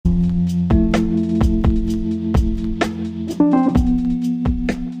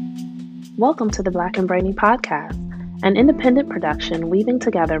Welcome to the Black and Brainy podcast, an independent production weaving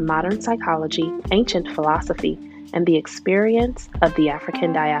together modern psychology, ancient philosophy, and the experience of the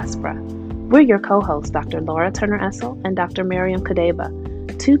African diaspora. We're your co-hosts, Dr. Laura Turner-Essel and Dr. Miriam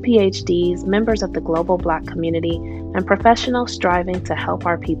Kadeba, two PhDs, members of the global Black community, and professionals striving to help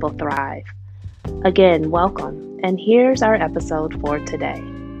our people thrive. Again, welcome, and here's our episode for today.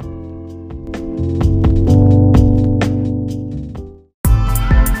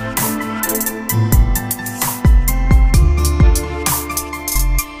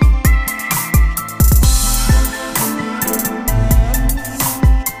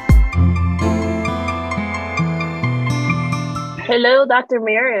 Hello, Dr.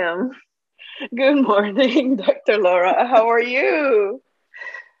 Miriam. Good morning, Dr. Laura. How are you?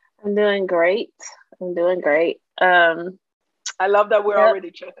 I'm doing great. I love that we're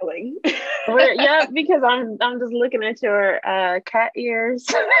already chuckling. Because I'm just looking at your cat ears,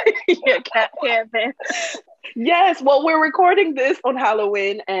 your cat headband. Yes, well, we're recording this on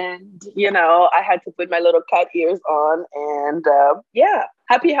Halloween, and I had to put my little cat ears on, and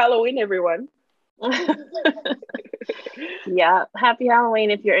happy Halloween, everyone. Yeah, happy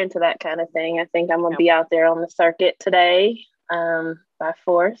Halloween if you're into that kind of thing. I think I'm gonna be out there on the circuit today by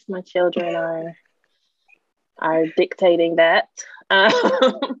force. My children are dictating that.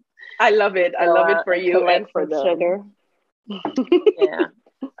 I love it. I love it for you and for them. Sugar. Yeah.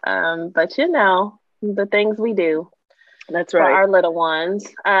 But the things we do. That's right. For our little ones.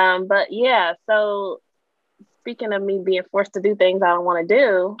 But yeah, so speaking of me being forced to do things I don't want to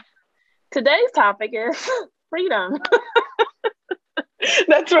do, today's topic is freedom.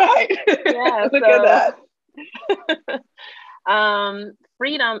 That's right. Yeah, Look at that.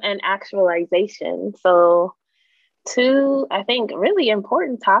 Freedom and actualization. So two, I think, really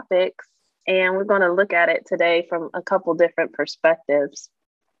important topics, and we're going to look at it today from a couple different perspectives.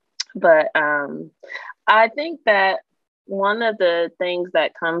 But I think that one of the things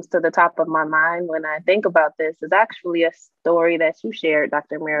that comes to the top of my mind when I think about this is actually a story that you shared,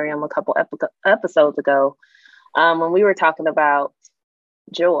 Dr. Miriam, a couple episodes ago, when we were talking about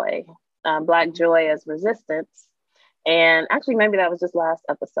joy, Black joy as resistance. And actually, maybe that was just last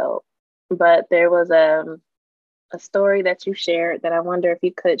episode, but there was a story that you shared that I wonder if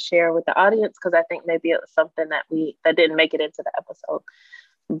you could share with the audience, because I think maybe it was something that didn't make it into the episode.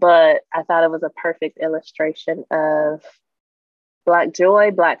 But I thought it was a perfect illustration of Black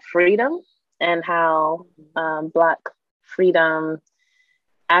joy, Black freedom, and how Black freedom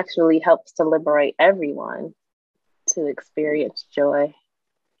actually helps to liberate everyone to experience joy.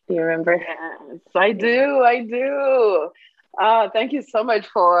 Do you remember? Yes, I do. Thank you so much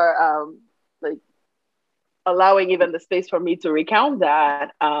for allowing even the space for me to recount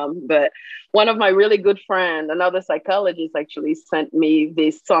that. But one of my really good friends, another psychologist, actually sent me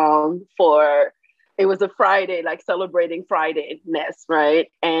this song it was a Friday, like celebrating Friday-ness,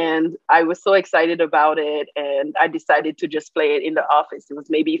 right? And I was so excited about it. And I decided to just play it in the office. It was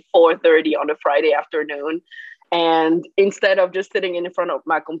maybe 4:30 on a Friday afternoon. And instead of just sitting in front of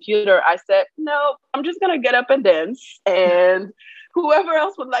my computer, I said, no, I'm just going to get up and dance. And whoever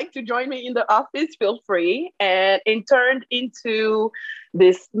else would like to join me in the office, feel free. And it turned into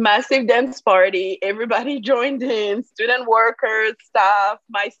this massive dance party. Everybody joined in, student workers, staff,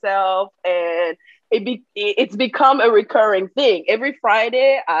 myself, and it's become a recurring thing. Every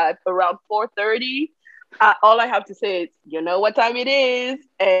Friday at around 4:30, all I have to say is, you know what time it is?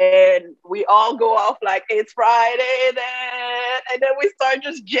 And we all go off like, it's Friday then. And then we start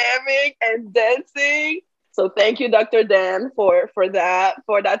just jamming and dancing. So thank you, Dr. Dan, for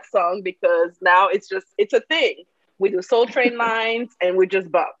that song, because now it's a thing. We do Soul Train lines and we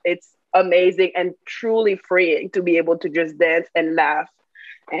just bump. It's amazing and truly freeing to be able to just dance and laugh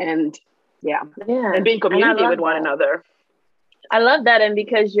and and be in community with one another. I love that. And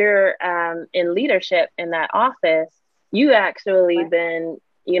because you're in leadership in that office, you actually been,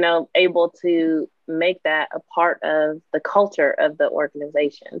 able to make that a part of the culture of the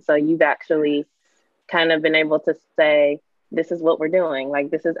organization. So you've actually kind of been able to say, this is what we're doing. Like,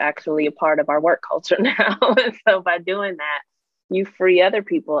 this is actually a part of our work culture now. And so by doing that, you free other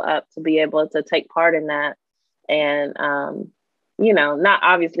people up to be able to take part in that. And,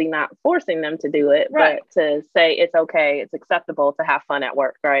 not forcing them to do it, right, but to say it's okay, it's acceptable to have fun at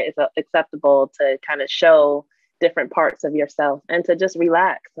work, right? It's acceptable to kind of show different parts of yourself and to just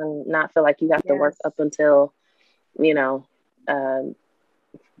relax and not feel like you have to work up until,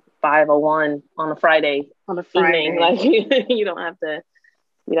 5:01 on a Friday evening. Like you don't have to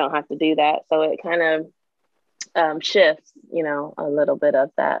do that. So it kind of shifts, a little bit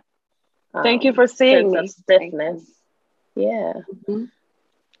of that. Thank you for seeing me. Stiffness. Yeah. Mm-hmm.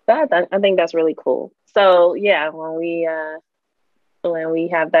 So I think that's really cool. So yeah, when we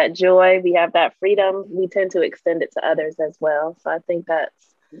have that joy, we have that freedom, we tend to extend it to others as well. So I think that's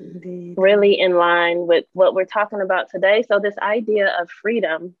Indeed. really in line with what we're talking about today. So this idea of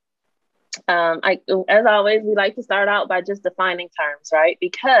freedom, as always, we like to start out by just defining terms, right?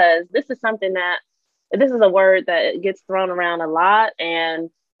 Because this is a word that gets thrown around a lot. And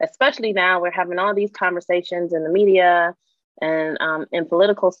especially now, we're having all these conversations in the media and in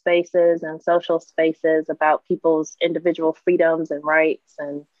political spaces and social spaces about people's individual freedoms and rights,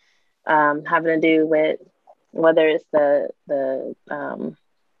 and having to do with whether it's the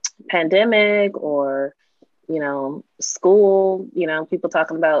pandemic or school, people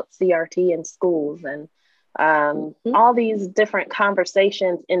talking about CRT in schools, and all these different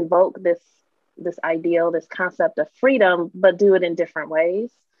conversations invoke this ideal, this concept of freedom, but do it in different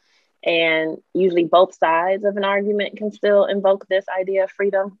ways. And usually both sides of an argument can still invoke this idea of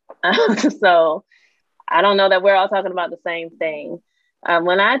freedom. So I don't know that we're all talking about the same thing.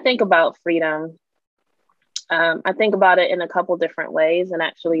 When I think about freedom, I think about it in a couple different ways. And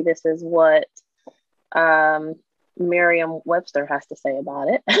actually, this is what Merriam-Webster has to say about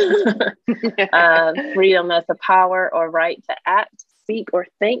it. Freedom as the power or right to act, speak, or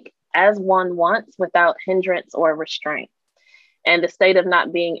think as one wants without hindrance or restraint, and the state of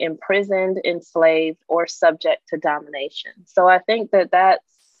not being imprisoned, enslaved, or subject to domination. So I think that's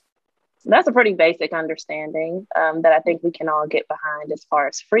a pretty basic understanding that I think we can all get behind as far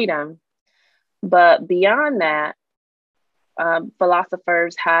as freedom. But beyond that,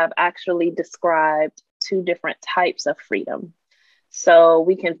 philosophers have actually described two different types of freedom. So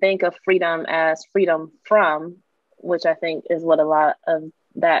we can think of freedom as freedom from, which I think is what a lot of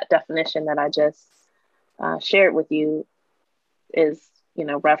that definition that I just shared with you is,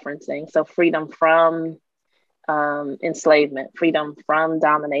 referencing. So freedom from enslavement, freedom from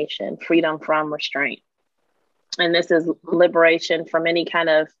domination, freedom from restraint. And this is liberation from any kind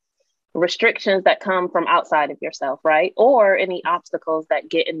of restrictions that come from outside of yourself, right? Or any obstacles that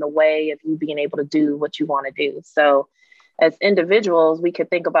get in the way of you being able to do what you want to do. So as individuals, we could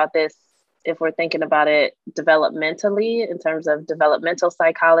think about this, if we're thinking about it developmentally, in terms of developmental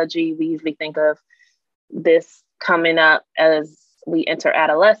psychology, we usually think of this coming up as we enter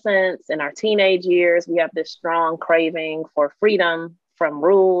adolescence. In our teenage years, we have this strong craving for freedom from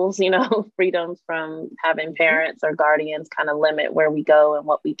rules, freedom from having parents or guardians kind of limit where we go and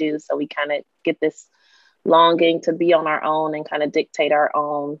what we do. So we kind of get this longing to be on our own and kind of dictate our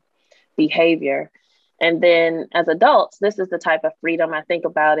own behavior. And then as adults, this is the type of freedom I think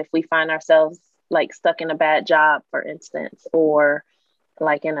about if we find ourselves like stuck in a bad job, for instance, or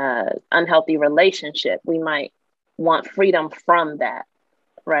like in a unhealthy relationship. We might want freedom from that,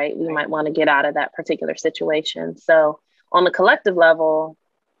 right? We might want to get out of that particular situation. So on the collective level,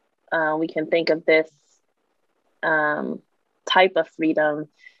 we can think of this type of freedom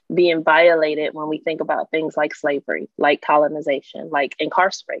being violated when we think about things like slavery, like colonization, like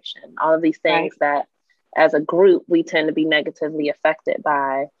incarceration, all of these things that as a group, we tend to be negatively affected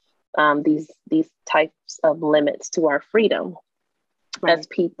by these types of limits to our freedom as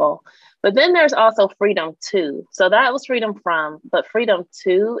people. But then there's also freedom to. So that was freedom from, but freedom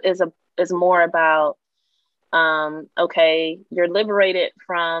to is more about, okay, you're liberated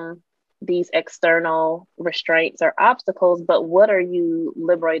from these external restraints or obstacles, but what are you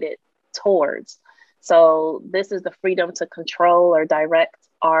liberated towards? So this is the freedom to control or direct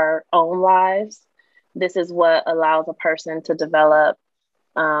our own lives. This is what allows a person to develop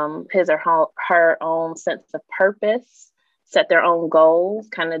his or her own sense of purpose, set their own goals,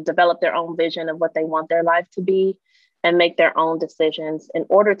 kind of develop their own vision of what they want their life to be, and make their own decisions in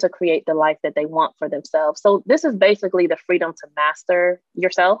order to create the life that they want for themselves. So this is basically the freedom to master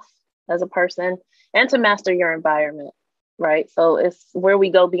yourself as a person and to master your environment, right? So it's where we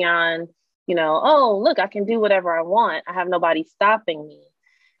go beyond, oh, look, I can do whatever I want. I have nobody stopping me.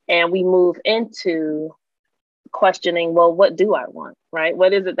 And we move into questioning, well, what do I want, right?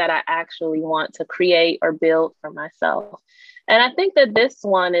 What is it that I actually want to create or build for myself? And I think that this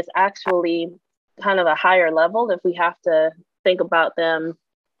one is actually kind of a higher level if we have to think about them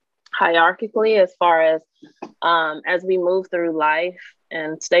hierarchically, as far as we move through life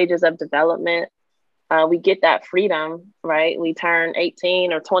and stages of development, we get that freedom, right? We turn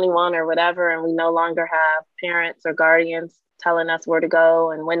 18 or 21 or whatever, and we no longer have parents or guardians telling us where to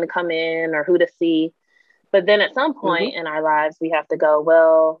go and when to come in or who to see. But then at some point in our lives, we have to go,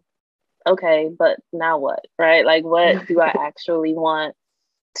 well, okay, but now what, right? Like, what do I actually want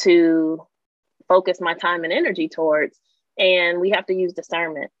to focus my time and energy towards? And we have to use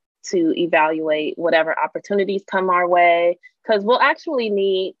discernment. to evaluate whatever opportunities come our way, because we'll actually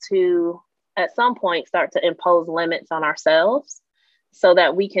need to, at some point, start to impose limits on ourselves so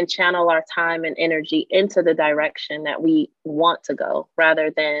that we can channel our time and energy into the direction that we want to go,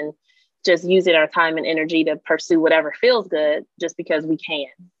 rather than just using our time and energy to pursue whatever feels good just because we can.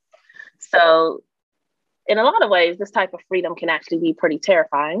 So in a lot of ways, this type of freedom can actually be pretty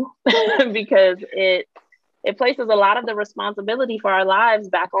terrifying because it places a lot of the responsibility for our lives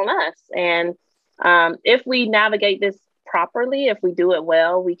back on us. And if we navigate this properly, if we do it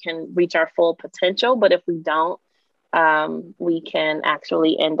well, we can reach our full potential. But if we don't, we can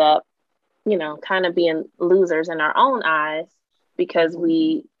actually end up, kind of being losers in our own eyes, because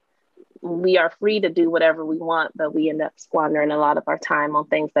we are free to do whatever we want, but we end up squandering a lot of our time on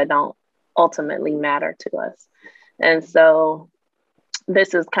things that don't ultimately matter to us. And so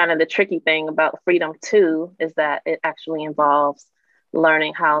this is kind of the tricky thing about freedom too, is that it actually involves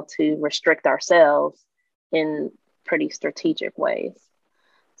learning how to restrict ourselves in pretty strategic ways.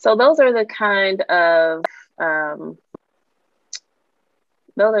 So those are the kinds of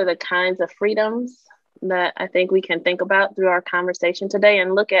freedoms that I think we can think about through our conversation today,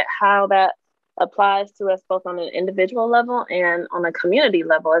 and look at how that applies to us both on an individual level and on a community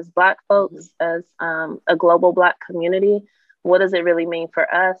level. As Black folks, as a global Black community, what does it really mean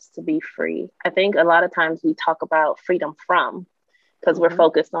for us to be free? I think a lot of times we talk about freedom from, because we're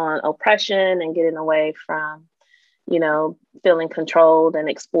focused on oppression and getting away from, feeling controlled and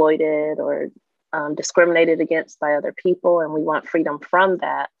exploited or discriminated against by other people. And we want freedom from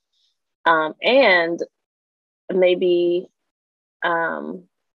that. And maybe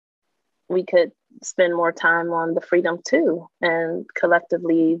we could spend more time on the freedom too, and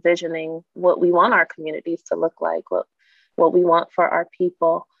collectively visioning what we want our communities to look like, what we want for our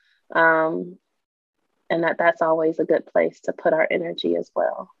people. And that's always a good place to put our energy as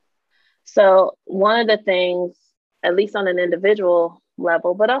well. So one of the things, at least on an individual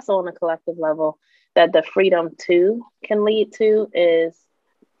level, but also on a collective level, that the freedom too can lead to is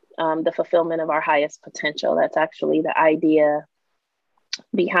the fulfillment of our highest potential. That's actually the idea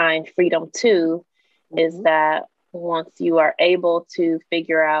behind freedom too, is that once you are able to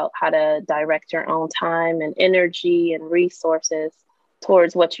figure out how to direct your own time and energy and resources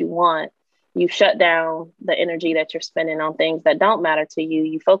towards what you want, you shut down the energy that you're spending on things that don't matter to you.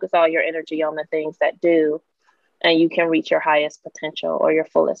 You focus all your energy on the things that do, and you can reach your highest potential or your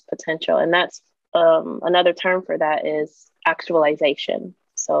fullest potential. And that's another term for that is actualization.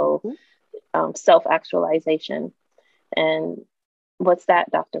 So self-actualization. And what's that,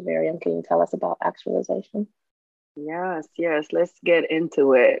 Dr. Miriam? Can you tell us about actualization? Yes. Let's get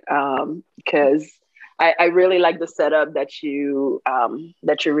into it, because I really like the setup that you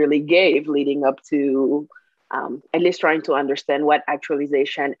really gave leading up to at least trying to understand what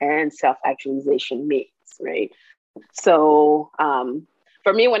actualization and self-actualization means, right? So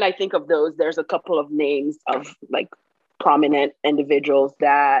for me, when I think of those, there's a couple of names of like prominent individuals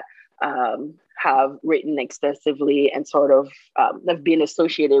that have written extensively and sort of have been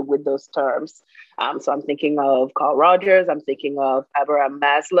associated with those terms. So I'm thinking of Carl Rogers, I'm thinking of Abraham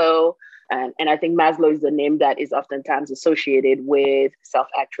Maslow, and I think Maslow is the name that is oftentimes associated with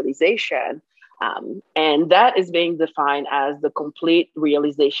self-actualization. And that is being defined as the complete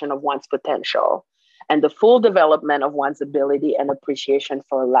realization of one's potential and the full development of one's ability and appreciation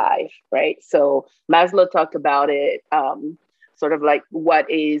for life, right? So Maslow talked about it sort of like what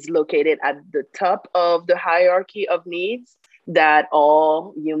is located at the top of the hierarchy of needs that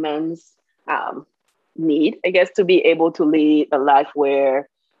all humans need, I guess, to be able to lead a life where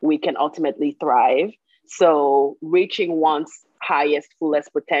we can ultimately thrive. So reaching one's highest,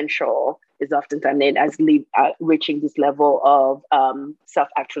 fullest potential is oftentimes named as reaching this level of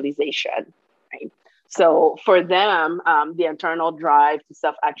self-actualization, right? So for them, the internal drive to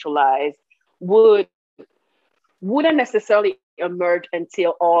self-actualize wouldn't necessarily emerge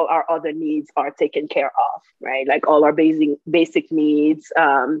until all our other needs are taken care of, right? Like all our basic needs,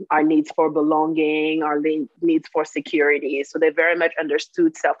 our needs for belonging, our needs for security. So they very much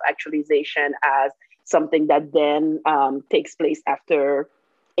understood self-actualization as something that then takes place after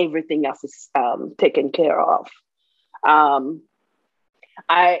everything else is taken care of.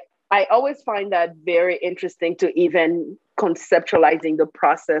 I always find that very interesting to even conceptualizing the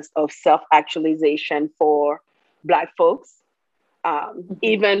process of self-actualization for Black folks.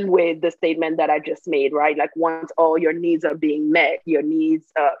 Even with the statement that I just made, right? Like once all your needs are being met, your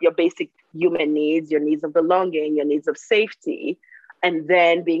needs, your basic human needs, your needs of belonging, your needs of safety, and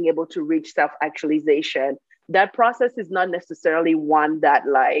then being able to reach self-actualization, that process is not necessarily one that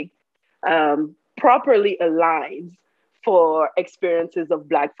like properly aligns for experiences of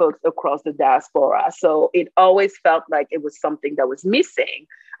Black folks across the diaspora. So it always felt like it was something that was missing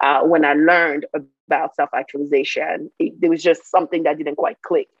when I learned about self-actualization. It was just something that didn't quite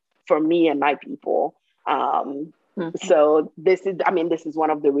click for me and my people. So this is one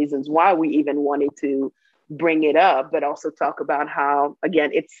of the reasons why we even wanted to bring it up, but also talk about how,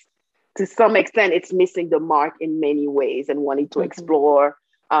 again, it's to some extent, it's missing the mark in many ways, and wanting to explore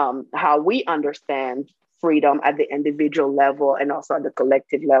how we understand freedom at the individual level and also at the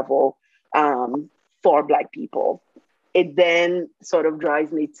collective level for Black people. It then sort of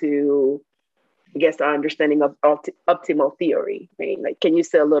drives me to, I guess, our understanding of optimal theory. Right? Like, can you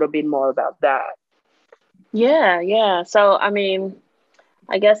say a little bit more about that? Yeah. So, I mean,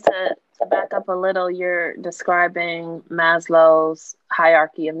 I guess to back up a little, you're describing Maslow's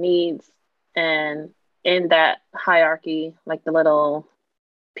hierarchy of needs. And in that hierarchy, like the little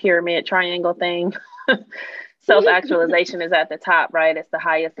pyramid triangle thing, self-actualization is at the top, right? It's the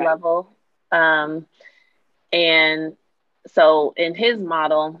highest level. And so in his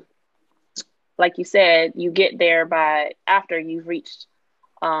model, like you said, you get there by after you've reached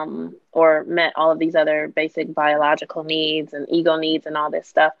or met all of these other basic biological needs and ego needs and all this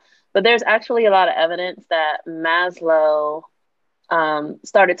stuff. But there's actually a lot of evidence that Maslow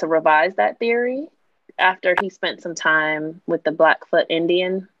started to revise that theory after he spent some time with the Blackfoot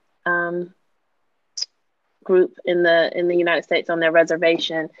Indian group in the United States on their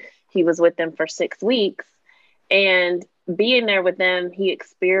reservation. He was with them for 6 weeks, and being there with them, he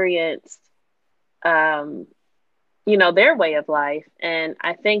experienced, their way of life. And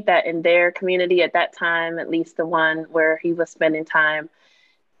I think that in their community at that time, at least the one where he was spending time,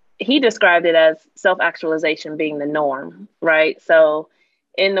 he described it as self-actualization being the norm, right? So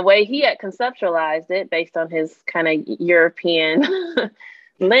in the way he had conceptualized it, based on his kind of European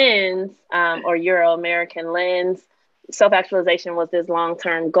lens or Euro-American lens, self-actualization was this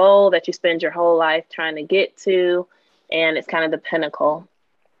long-term goal that you spend your whole life trying to get to, and it's kind of the pinnacle.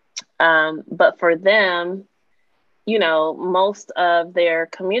 But for them, most of their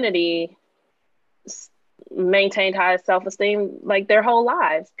community maintained high self-esteem like their whole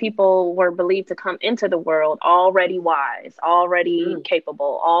lives. People were believed to come into the world already wise, already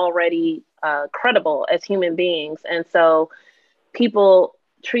capable, already credible as human beings. And so people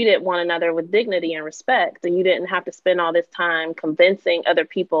treated one another with dignity and respect. And you didn't have to spend all this time convincing other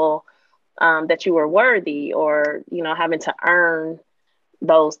people that you were worthy, or, having to earn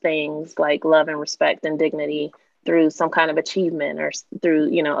those things like love and respect and dignity through some kind of achievement or through,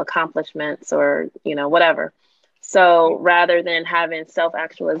 accomplishments or, whatever. So rather than having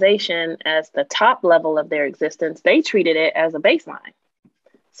self-actualization as the top level of their existence, they treated it as a baseline.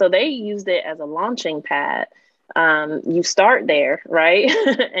 So they used it as a launching pad. You start there, right?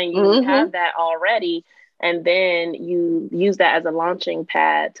 And you have that already. And then you use that as a launching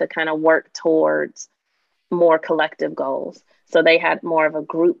pad to kind of work towards more collective goals. So they had more of a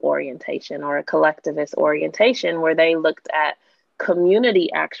group orientation or a collectivist orientation, where they looked at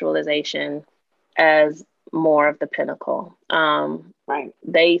community actualization as more of the pinnacle. Right.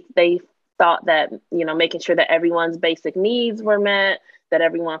 They thought that, making sure that everyone's basic needs were met, that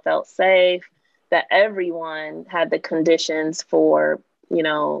everyone felt safe, that everyone had the conditions for,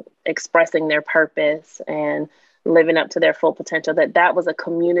 expressing their purpose and living up to their full potential, that was a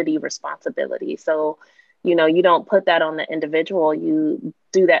community responsibility. So, you don't put that on the individual, you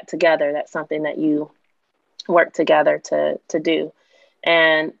do that together. That's something that you work together to do.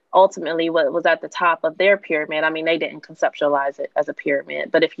 And ultimately, what was at the top of their pyramid, I mean, they didn't conceptualize it as a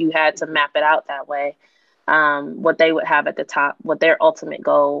pyramid, but if you had to map it out that way, what they would have at the top, what their ultimate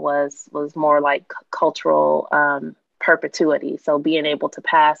goal was more like cultural perpetuity. So being able to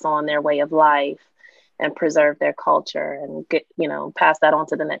pass on their way of life and preserve their culture and get, pass that on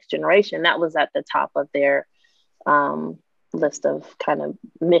to the next generation. That was at the top of their list of kind of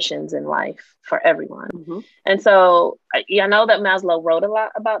missions in life for everyone. And so, I know that Maslow wrote a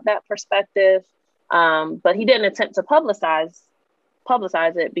lot about that perspective, but he didn't attempt to publicize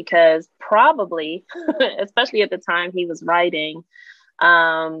it because probably, especially at the time he was writing,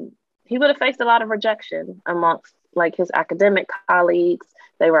 he would have faced a lot of rejection amongst like his academic colleagues.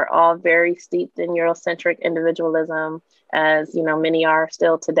 They were all very steeped in Eurocentric individualism, as many are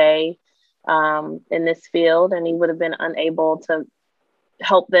still today in this field, and he would have been unable to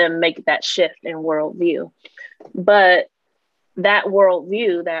help them make that shift in worldview. But that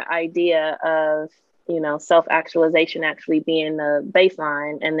worldview, that idea of self-actualization actually being the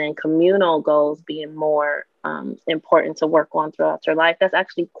baseline, and then communal goals being more important to work on throughout your life, that's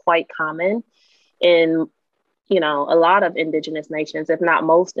actually quite common in a lot of indigenous nations, if not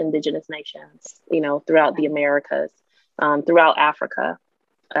most indigenous nations, throughout the Americas. throughout Africa,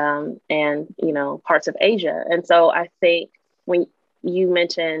 and, parts of Asia. And so I think when you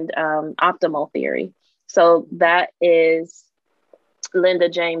mentioned optimal theory, so that is Linda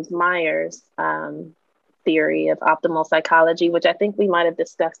James Myers' theory of optimal psychology, which I think we might have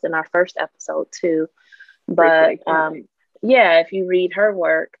discussed in our first episode too. But yeah, if you read her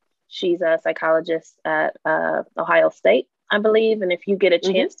work, she's a psychologist at Ohio State, I believe. And if you get a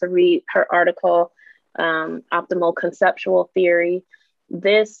chance to read her article, Optimal Conceptual Theory,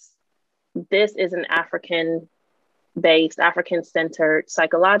 this is an African-based, African-centered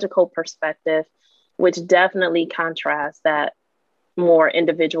psychological perspective, which definitely contrasts that more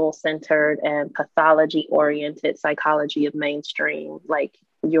individual-centered and pathology-oriented psychology of mainstream, like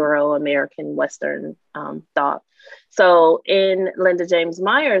Euro-American Western thought. So in Linda James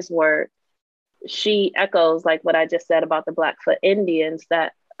Myers' work, she echoes like what I just said about the Blackfoot Indians,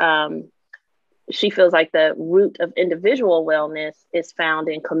 that she feels like the root of individual wellness is found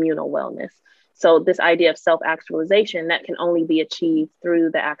in communal wellness. So this idea of self-actualization, that can only be achieved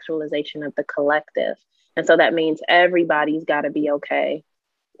through the actualization of the collective. And so that means everybody's got to be okay.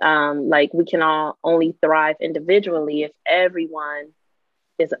 Like we can all only thrive individually if everyone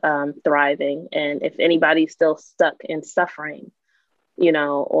is thriving. And if anybody's still stuck in suffering,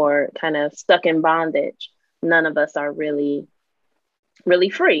 or kind of stuck in bondage, none of us are really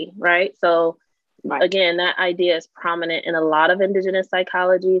free, right? So again, that idea is prominent in a lot of indigenous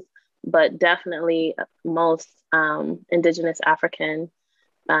psychologies, but definitely most indigenous African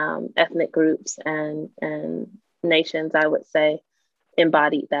ethnic groups and nations, I would say,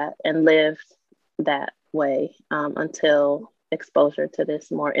 embodied that and lived that way until exposure to this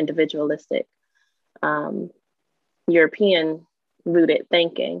more individualistic European rooted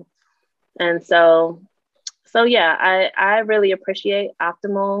thinking. And so yeah, I really appreciate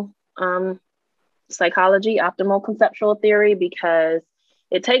optimal psychology, optimal conceptual theory, because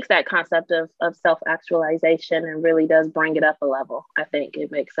it takes that concept of self-actualization and really does bring it up a level. I think it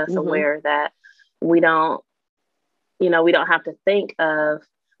makes us aware that we don't have to think of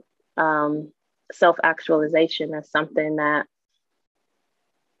self-actualization as something that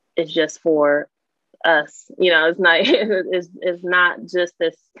is just for us. It's not just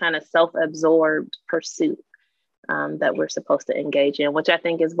this kind of self-absorbed pursuit that we're supposed to engage in, which I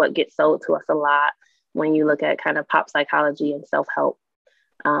think is what gets sold to us a lot when you look at kind of pop psychology and self-help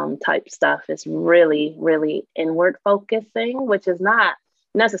type stuff. Is really, really inward focusing, which is not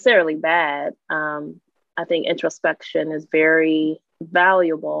necessarily bad. I think introspection is very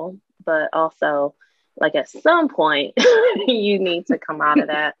valuable, but also like at some point you need to come out of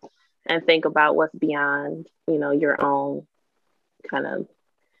that and think about what's beyond, your own kind of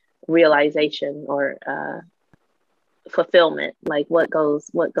realization or fulfillment, like what goes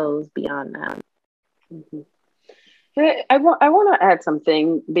beyond that. I want to add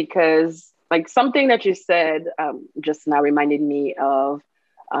something, because like something that you said just now reminded me of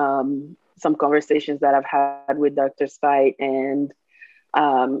some conversations that I've had with Dr. Spite, and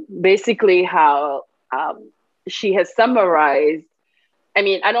basically how she has summarized. I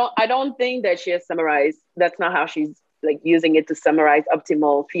mean, I don't think that she has summarized. That's not how she's like using it to summarize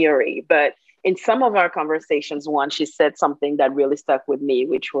optimal theory. But in some of our conversations, she said something that really stuck with me,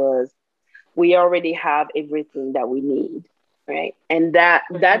 which was, we already have everything that we need, right? And that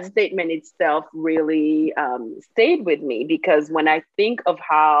statement itself really stayed with me, because when I think of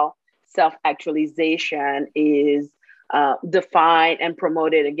how self-actualization is defined and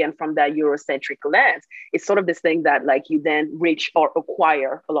promoted, again, from that Eurocentric lens, it's sort of this thing that like you then reach or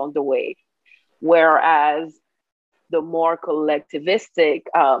acquire along the way. Whereas the more collectivistic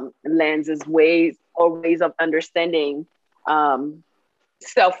lenses, ways of understanding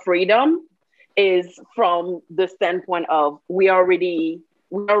self-freedom is from the standpoint of we already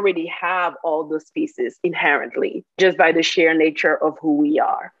have all those pieces inherently, just by the sheer nature of who we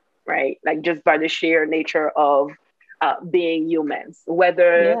are, right? Like just by the sheer nature of being humans,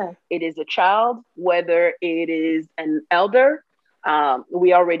 whether it is a child, whether it is an elder,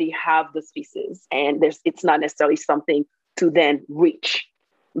 we already have those pieces, and it's not necessarily something to then reach.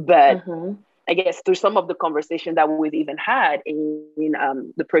 But I guess through some of the conversation that we've even had in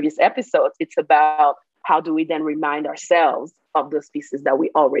the previous episodes, it's about how do we then remind ourselves of those pieces that we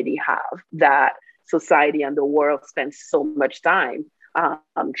already have, that society and the world spends so much time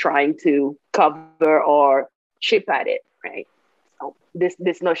trying to cover or chip at it, right? So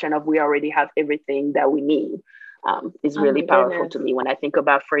this notion of we already have everything that we need is really powerful to me when I think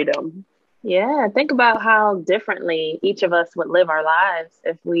about freedom. Yeah, think about how differently each of us would live our lives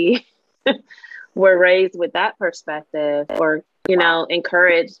if we were raised with that perspective, or Wow.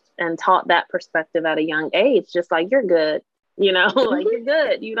 encouraged and taught that perspective at a young age, just like you're good, like Mhm. you're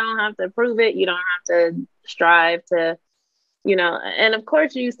good. You don't have to prove it. You don't have to strive to, and of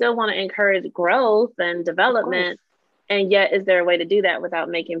course you still want to encourage growth and Of course. development. And yet, is there a way to do that without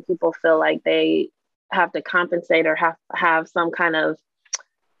making people feel like they have to compensate or have some kind of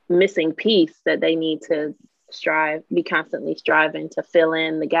missing piece that they need to be constantly striving to fill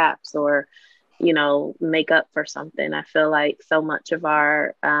in the gaps or, make up for something? I feel like so much of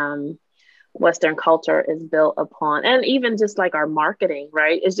our Western culture is built upon, and even just like our marketing,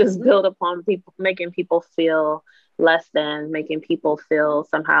 right? It's just Mhm. built upon people, making people feel less than, making people feel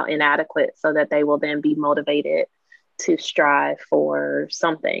somehow inadequate so that they will then be motivated to strive for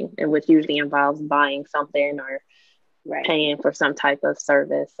something, and which usually involves buying something or Right. paying for some type of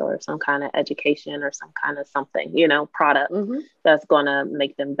service or some kind of education or some kind of something, product Mhm. that's going to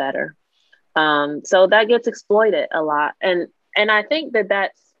make them better. So that gets exploited a lot. And I think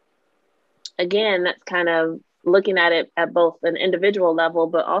that's, again, that's kind of looking at it at both an individual level,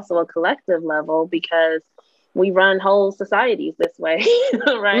 but also a collective level, because we run whole societies this way,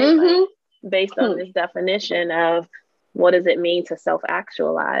 right? Like Mhm. based on this definition of what does it mean to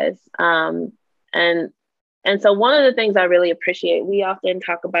self-actualize. And and so one of the things I really appreciate, we often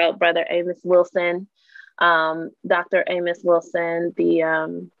talk about Brother Amos Wilson, Dr. Amos Wilson,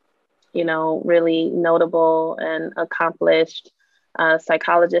 the really notable and accomplished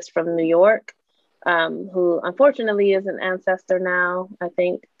psychologist from New York, who unfortunately is an ancestor now, I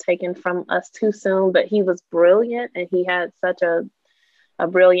think taken from us too soon, but he was brilliant and he had such a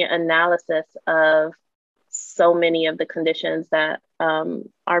brilliant analysis of so many of the conditions that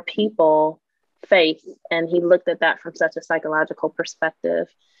our people face. And he looked at that from such a psychological perspective.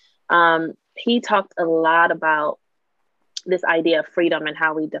 He talked a lot about this idea of freedom and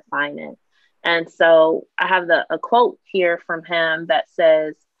how we define it. And so I have a quote here from him that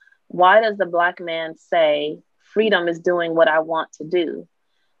says, "Why does the Black man say freedom is doing what I want to do?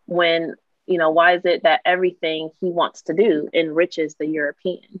 When, why is it that everything he wants to do enriches the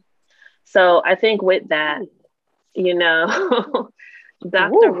European?" So I think with that, you know,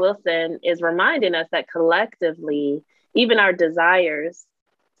 Dr. Woo. Wilson is reminding us that collectively, even our desires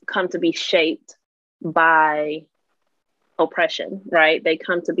come to be shaped by oppression, right? They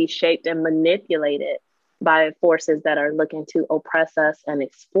come to be shaped and manipulated by forces that are looking to oppress us and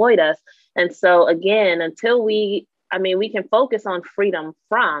exploit us. And so, again, until we can focus on freedom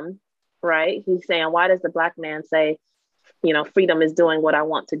from, right? He's saying, why does the Black man say, freedom is doing what I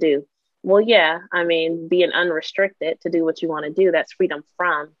want to do? Well, yeah, being unrestricted to do what you want to do, that's freedom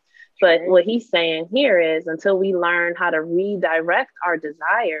from. But Sure. what he's saying here is until we learn how to redirect our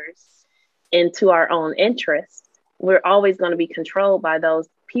desires into our own interests, we're always going to be controlled by those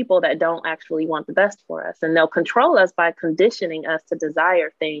people that don't actually want the best for us. And they'll control us by conditioning us to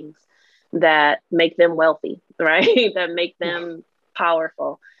desire things that make them wealthy, right? That make them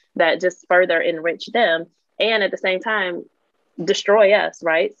powerful, that just further enrich them. And at the same time, destroy us,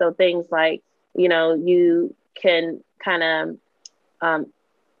 right? So things like, you can kind of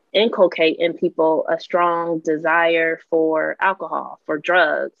inculcate in people a strong desire for alcohol, for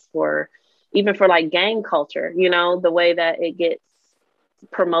drugs, for even for like gang culture, the way that it gets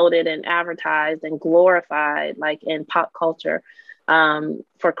promoted and advertised and glorified, like in pop culture,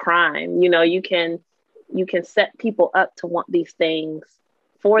 for crime. You can set people up to want these things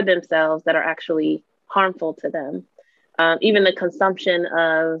for themselves that are actually harmful to them. Even the consumption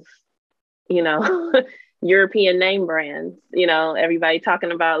of, you know, European name brands, everybody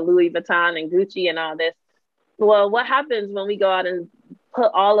talking about Louis Vuitton and Gucci and all this. Well, what happens when we go out and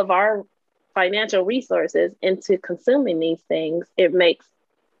put all of our financial resources into consuming these things? It makes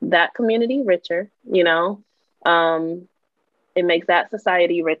that community richer, um, it makes that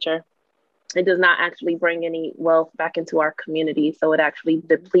society richer. It does not actually bring any wealth back into our community. So it actually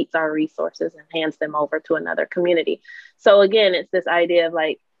depletes our resources and hands them over to another community. So again, it's this idea of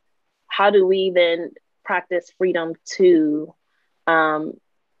like, how do we then practice freedom to um,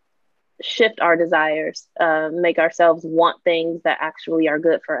 shift our desires, make ourselves want things that actually are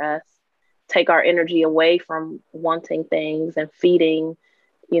good for us, take our energy away from wanting things and feeding,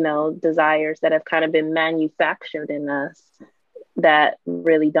 desires that have kind of been manufactured in us that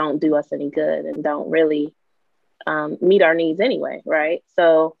really don't do us any good and don't really meet our needs anyway, right?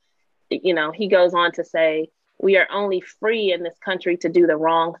 So, he goes on to say, we are only free in this country to do the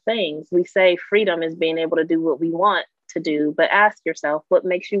wrong things. We say freedom is being able to do what we want to do, but ask yourself, what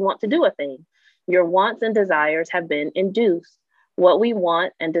makes you want to do a thing? Your wants and desires have been induced. What we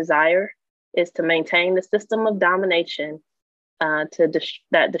want and desire is to maintain the system of domination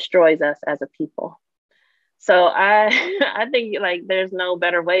that destroys us as a people. So I I think like there's no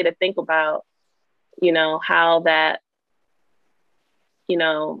better way to think about, how that,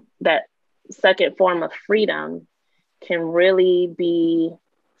 that second form of freedom can really be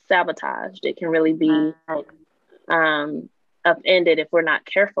sabotaged. It can really be um, upended if we're not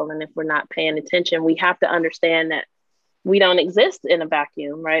careful and if we're not paying attention. We have to understand that we don't exist in a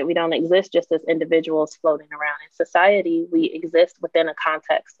vacuum, right? We don't exist just as individuals floating around. In society, we exist within a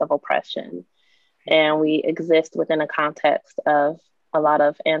context of oppression, and we exist within a context of a lot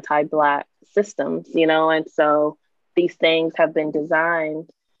of anti-Black systems, and so these things have been designed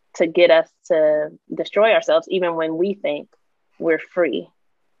to get us to destroy ourselves even when we think we're free.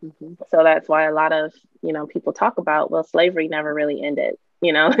 Mm-hmm. So that's why a lot of, people talk about, well, slavery never really ended,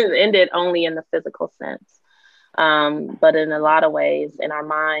 it ended only in the physical sense. But in a lot of ways, in our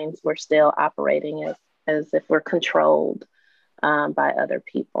minds, we're still operating as if we're controlled by other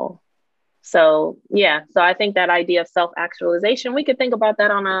people. So yeah, so I think that idea of self-actualization, we could think about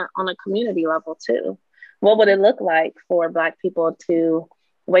that on a community level too. What would it look like for Black people to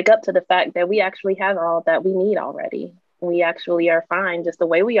wake up to the fact that we actually have all that we need already? We actually are fine just the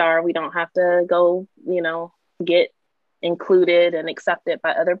way we are. We don't have to go, get included and accepted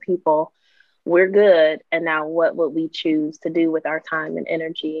by other people. We're good. And now what would we choose to do with our time and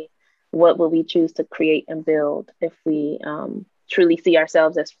energy? What would we choose to create and build if we truly see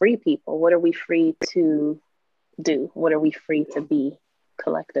ourselves as free people? What are we free to do? What are we free to be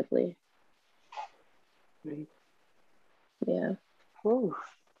collectively? Right. Yeah. Ooh.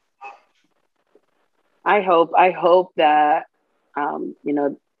 I hope that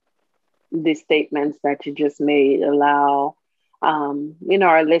these statements that you just made allow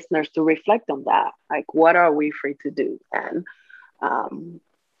our listeners to reflect on that. Like, what are we free to do? And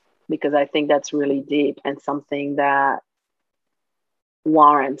because I think that's really deep and something that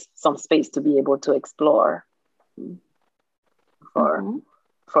warrants some space to be able to explore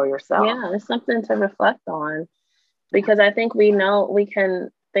for yourself. Yeah, it's something to reflect on, because I think we know we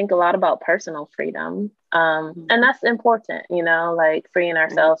can think a lot about personal freedom. And that's important, like freeing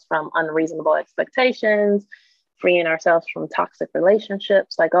ourselves from unreasonable expectations, freeing ourselves from toxic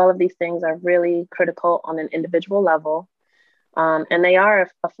relationships. Like all of these things are really critical on an individual level. And they are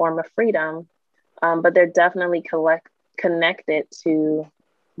a form of freedom, but they're definitely connected to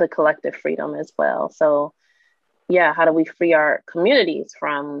the collective freedom as well. So yeah, how do we free our communities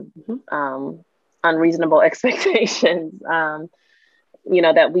from unreasonable expectations?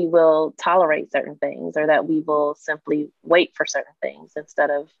 That we will tolerate certain things, or that we will simply wait for certain things instead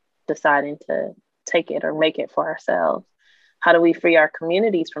of deciding to take it or make it for ourselves. How do we free our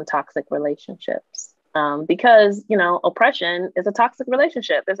communities from toxic relationships? Because, oppression is a toxic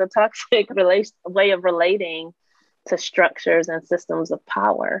relationship. It's a toxic way of relating to structures and systems of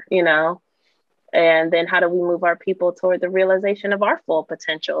power, And then how do we move our people toward the realization of our full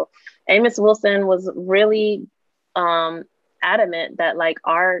potential? Amos Wilson was really adamant that like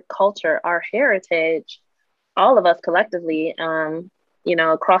our culture, our heritage, all of us collectively,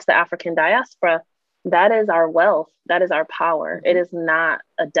 across the African diaspora, that is our wealth, that is our power. It is not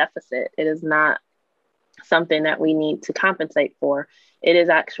a deficit. It is not something that we need to compensate for. It is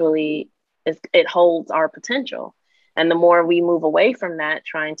actually, it holds our potential. And the more we move away from that,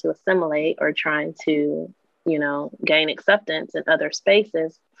 trying to assimilate or trying to, gain acceptance in other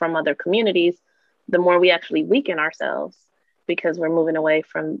spaces from other communities, the more we actually weaken ourselves, because we're moving away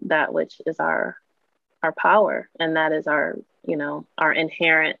from that which is our power, and that is our our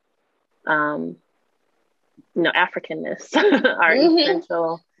inherent Africanness, our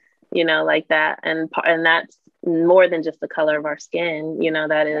essential, like that, and that's more than just the color of our skin,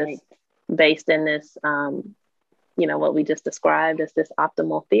 that is based in this what we just described as this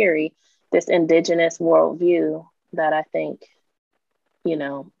optimal theory, this indigenous worldview that I think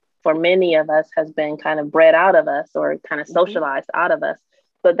for many of us has been kind of bred out of us, or kind of socialized out of us,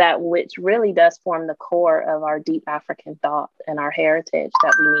 but that which really does form the core of our deep African thought and our heritage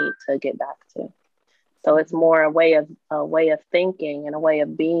that we need to get back to. So it's more a way of thinking and a way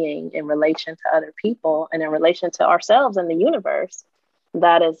of being in relation to other people and in relation to ourselves and the universe.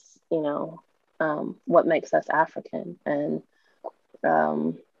 That is, what makes us African. And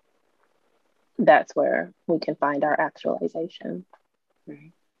that's where we can find our actualization.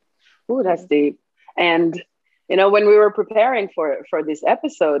 Right. Oh, that's deep. And, when we were preparing for this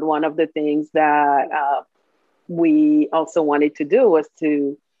episode, one of the things that we also wanted to do was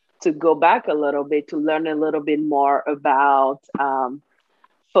to go back a little bit, to learn a little bit more about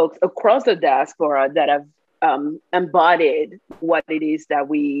folks across the diaspora that have embodied what it is that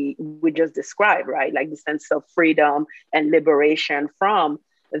we just described, right? Like the sense of freedom and liberation from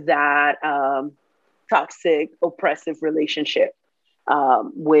that toxic, oppressive relationship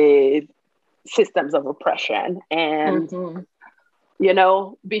with systems of oppression. And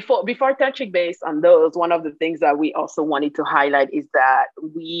before touching base on those, one of the things that we also wanted to highlight is that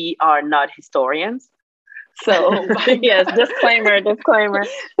we are not historians. So yes, disclaimer.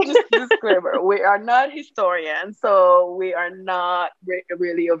 Just disclaimer. We are not historians, so we are not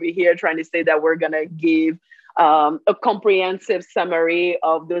really over here trying to say that we're gonna give a comprehensive summary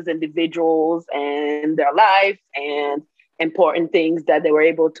of those individuals and their life and important things that they were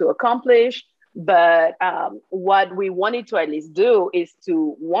able to accomplish. But what we wanted to at least do is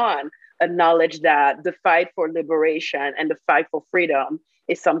to, one, acknowledge that the fight for liberation and the fight for freedom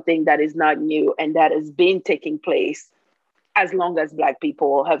is something that is not new and that has been taking place as long as Black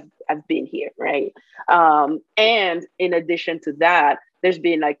people have been here, right? And in addition to that, there's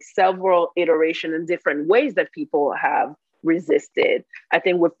been like several iterations and different ways that people have resisted. I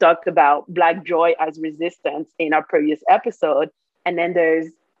think we've talked about Black joy as resistance in our previous episode. And then there's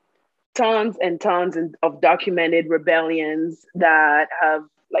tons and tons of documented rebellions that have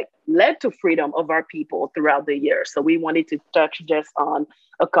like led to freedom of our people throughout the years. So we wanted to touch just on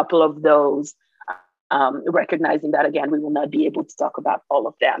a couple of those, recognizing that, again, we will not be able to talk about all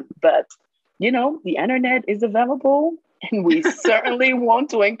of them. But, the internet is available, and we certainly want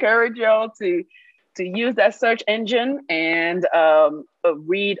to encourage y'all to use that search engine and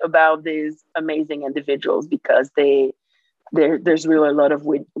read about these amazing individuals, because there's really a lot of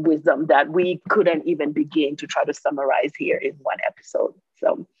wisdom that we couldn't even begin to try to summarize here in one episode.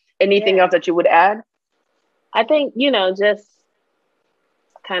 So anything else that you would add? I think, just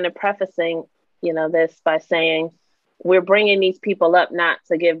kind of prefacing, this by saying we're bringing these people up not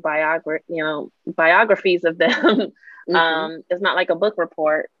to give biographies of them. It's not like a book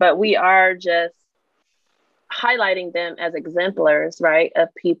report, but we are just highlighting them as exemplars, right,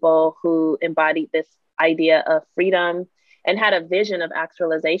 of people who embodied this idea of freedom and had a vision of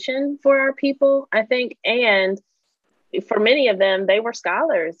actualization for our people, I think. And for many of them, they were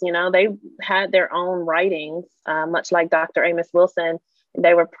scholars, they had their own writings, much like Dr. Amos Wilson.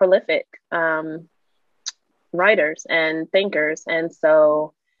 They were prolific writers and thinkers. And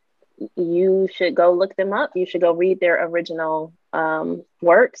so you should go look them up. You should go read their original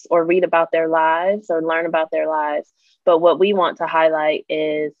works or read about their lives or learn about their lives. But what we want to highlight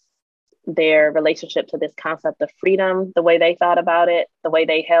is their relationship to this concept of freedom, the way they thought about it, the way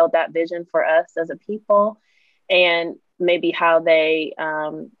they held that vision for us as a people, and maybe how they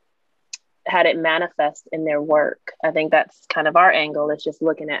had it manifest in their work. I think that's kind of our angle, is just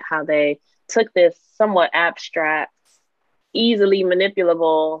looking at how they took this somewhat abstract, easily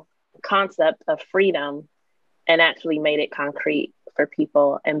manipulable concept of freedom and actually made it concrete for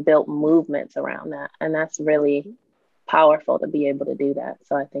people and built movements around that. And that's really powerful to be able to do that.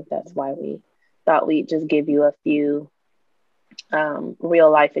 So I think that's why we thought we'd just give you a few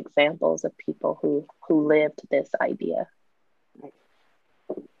real life examples of people who lived this idea.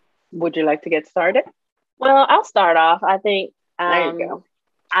 Would you like to get started? Well, I'll start off. I think there you go.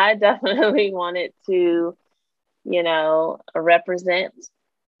 I definitely wanted to, represent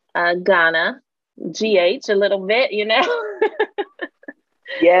Ghana, GH a little bit,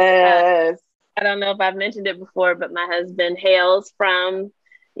 Yes. I don't know if I've mentioned it before, but my husband hails from,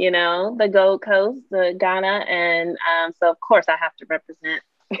 the Gold Coast, Ghana. And so, of course, I have to represent.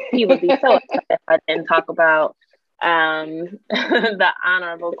 He would be so upset if I didn't talk about the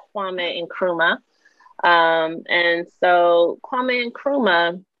Honorable Kwame Nkrumah. And so Kwame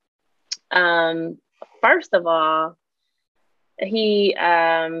Nkrumah, first of all, he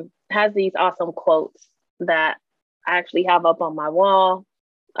has these awesome quotes that I actually have up on my wall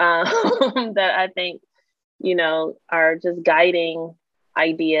that I think, are just guiding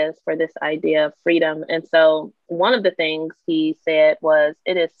ideas for this idea of freedom. And so one of the things he said was,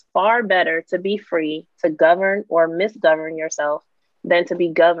 it is far better to be free to govern or misgovern yourself than to be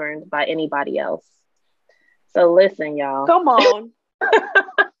governed by anybody else. So listen, y'all. Come on.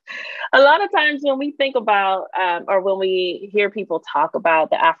 A lot of times when we think about, or when we hear people talk about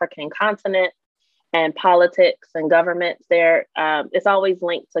the African continent and politics and governments there, it's always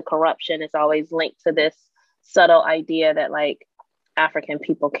linked to corruption. It's always linked to this subtle idea that like African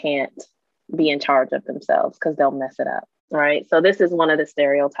people can't be in charge of themselves because they'll mess it up, right? So this is one of the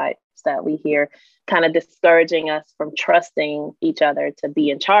stereotypes that we hear, kind of discouraging us from trusting each other to be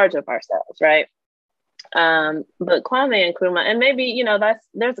in charge of ourselves, right? But Kwame Nkrumah, and maybe,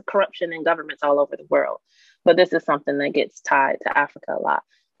 there's a corruption in governments all over the world, but this is something that gets tied to Africa a lot.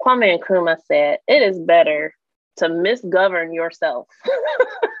 Kwame Nkrumah said, it is better to misgovern yourself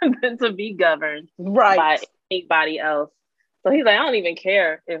than to be governed by anybody else. So he's like, I don't even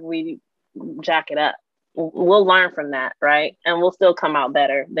care if we jack it up. we'll learn from that, right? And we'll still come out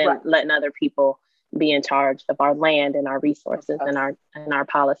better than letting other people be in charge of our land and our resources and our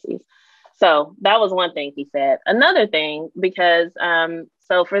policies. So that was one thing he said. Another thing, because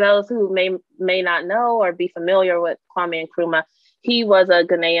so for those who may not know or be familiar with Kwame Nkrumah, he was a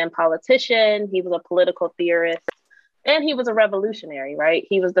Ghanaian politician. He was a political theorist, and he was a revolutionary, right?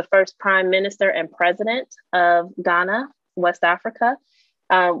 He was the first prime minister and president of Ghana, West Africa.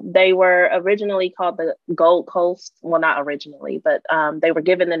 They were originally called the Gold Coast. Well, not originally, but they were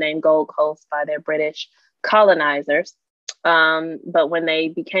given the name Gold Coast by their British colonizers. But when they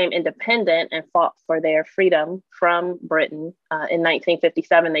became independent and fought for their freedom from Britain in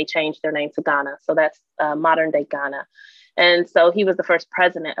 1957, they changed their name to Ghana. So that's modern day Ghana. And so he was the first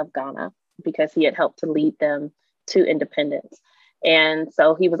president of Ghana because he had helped to lead them to independence. And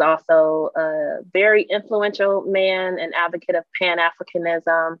so he was also a very influential man, an advocate of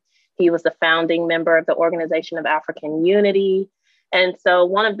Pan-Africanism. He was the founding member of the Organization of African Unity. And so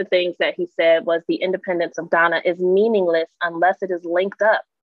one of the things that he said was the independence of Ghana is meaningless unless it is linked up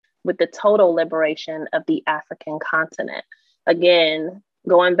with the total liberation of the African continent. Again,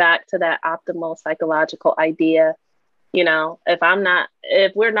 going back to that optimal psychological idea, you know, if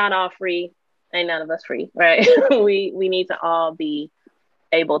we're not all free, ain't none of us free, right? we need to all be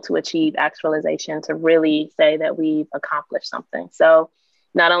able to achieve actualization to really say that we've accomplished something. So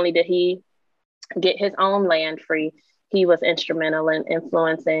not only did he get his own land free, he was instrumental in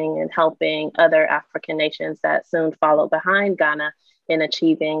influencing and helping other African nations that soon followed behind Ghana in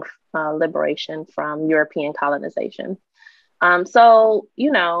achieving liberation from European colonization. So,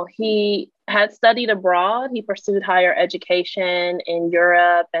 you know, he had studied abroad. He pursued higher education in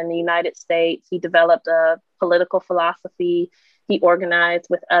Europe and the United States. He developed a political philosophy. He organized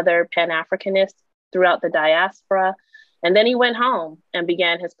with other Pan-Africanists throughout the diaspora. And then he went home and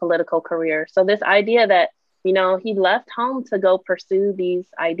began his political career. So this idea that, you know, he left home to go pursue these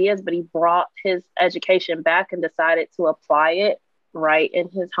ideas, but he brought his education back and decided to apply it right in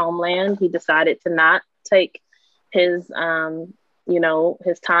his homeland. He decided to not take his, you know,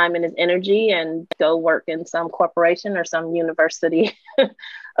 his time and his energy and go work in some corporation or some university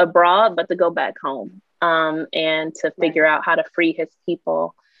abroad, but to go back home and to figure out how to free his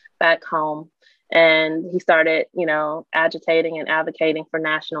people back home. And he started, you know, agitating and advocating for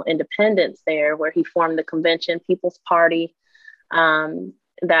national independence there, where he formed the Convention People's Party.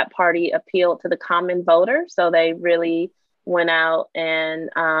 That party appealed to the common voter. So they really went out and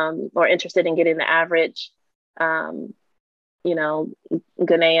were interested in getting the average, you know,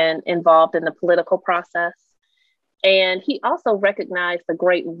 Ghanaian involved in the political process. And he also recognized the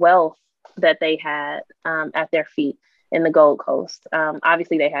great wealth that they had at their feet in the Gold Coast.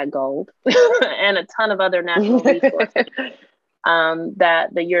 Obviously, they had gold and a ton of other natural resources that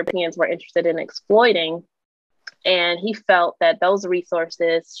the Europeans were interested in exploiting. And he felt that those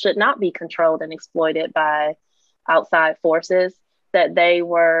resources should not be controlled and exploited by outside forces, that they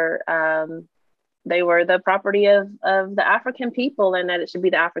were the property of the African people, and that it should be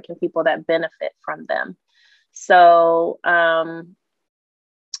the African people that benefit from them. So,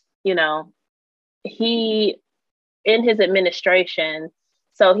 you know, in his administration,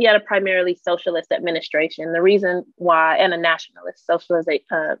 so he had a primarily socialist administration. The reason why, and a nationalist socialist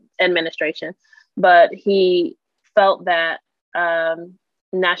administration, but he felt that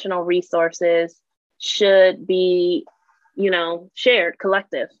national resources should be, you know, shared,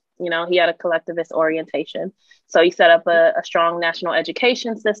 collective. You know, he had a collectivist orientation. So he set up a strong national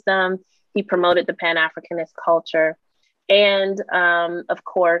education system. He promoted the Pan-Africanist culture. And of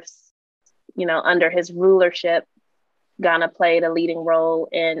course, you know, under his rulership, Ghana played a leading role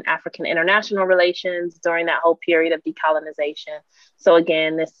in African international relations during that whole period of decolonization. So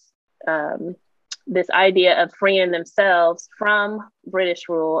again, this idea of freeing themselves from British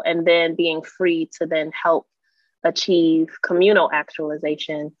rule and then being free to then help achieve communal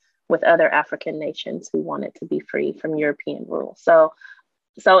actualization with other African nations who wanted to be free from European rule. So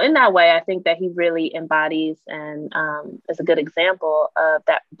in that way, I think that he really embodies and is a good example of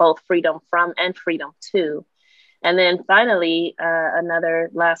that, both freedom from and freedom to. And then finally, another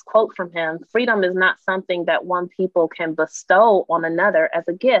last quote from him: freedom is not something that one people can bestow on another as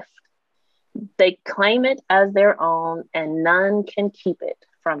a gift. They claim it as their own and none can keep it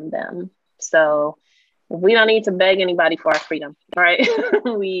from them. So we don't need to beg anybody for our freedom, right?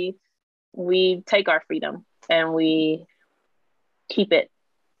 we take our freedom and we keep it.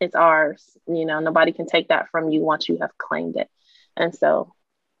 It's ours. You know, nobody can take that from you once you have claimed it. And so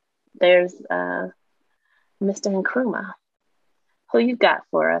there's Mr. Nkrumah. Who you got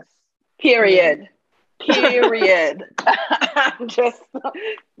for us? Period. Period. Just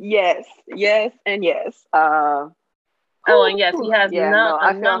yes, yes, and yes. Oh, and yes, he has Yeah, no, a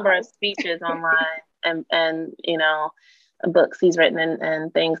I feel number of her. speeches online and books he's written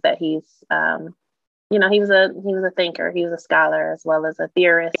and things that he's he was a thinker, he was a scholar as well as a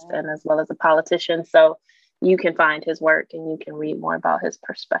theorist and as well as a politician. So you can find his work and you can read more about his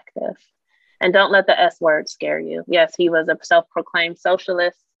perspective. And don't let the S word scare you. Yes, he was a self-proclaimed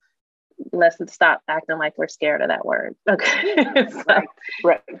socialist. Let's stop acting like we're scared of that word. Okay. So Right,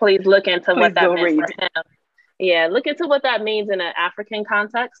 right. please look into Please what that go meant for read. him. Yeah, look into what that means in an African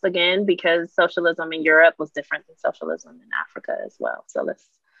context again, because socialism in Europe was different than socialism in Africa as well. So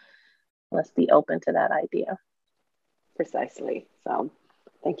let's be open to that idea. Precisely. So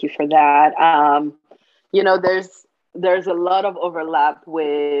thank you for that. You know, there's a lot of overlap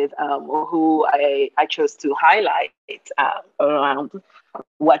with who I chose to highlight around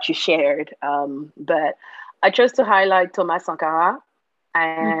what you shared. But I chose to highlight Thomas Sankara,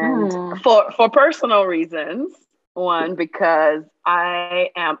 and Mm-hmm. for personal reasons. One, because I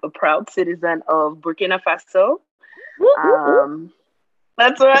am a proud citizen of Burkina Faso. Um,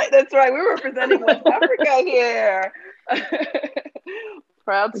 that's right. That's right. We're representing West Africa here.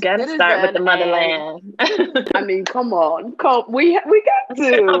 Proud Got to start with citizen, the and motherland. I mean, come on, come. We got That's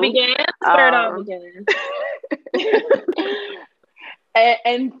where it all to. began. That's where it all Um, began.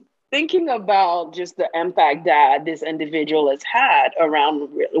 and thinking about just the impact that this individual has had around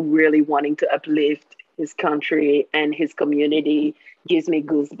really wanting to uplift his country and his community gives me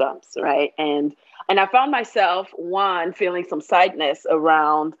goosebumps, right? And I found myself one feeling some sadness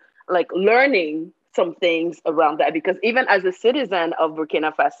around like learning some things around that, because even as a citizen of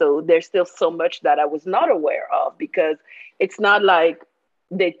Burkina Faso, there's still so much that I was not aware of, because it's not like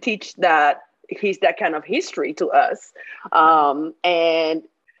they teach that he's that kind of history to us. And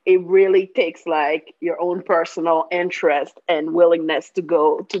it really takes like your own personal interest and willingness to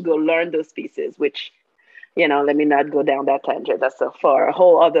go learn those pieces, which, let me not go down that tangent. That's for a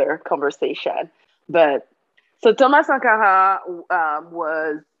whole other conversation. But so Thomas Sankara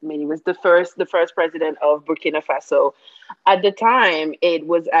he was the first president of Burkina Faso. At the time, it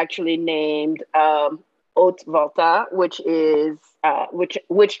was actually named Haute Volta, which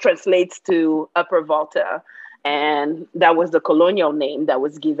translates to Upper Volta, and that was the colonial name that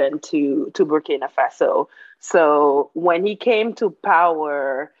was given to Burkina Faso. So when he came to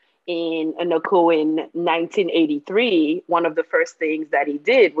power in Anoko in 1983, one of the first things that he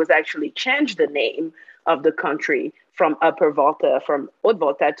did was actually change the name of the country from Upper Volta, from Haute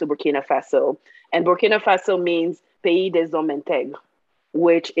Volta to Burkina Faso. And Burkina Faso means Pays des Hommes Intègres,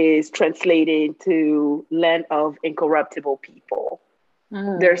 which is translated to land of incorruptible people.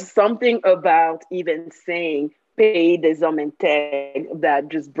 There's something about even saying Pays des Hommes Intègres that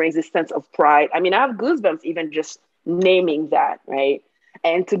just brings a sense of pride. I mean, I have goosebumps even just naming that, right?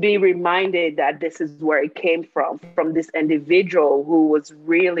 And to be reminded that this is where it came from this individual who was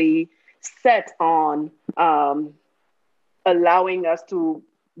really set on allowing us to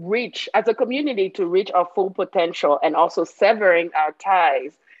reach, as a community, to reach our full potential, and also severing our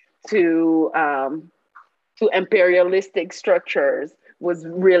ties to imperialistic structures was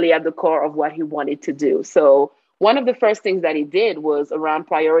really at the core of what he wanted to do. So one of the first things that he did was around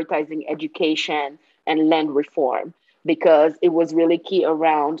prioritizing education and land reform, because it was really key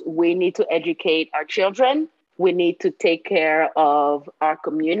around we need to educate our children, we need to take care of our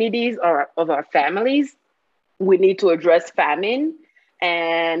communities or of our families, we need to address famine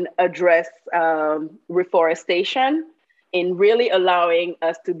and address reforestation, in really allowing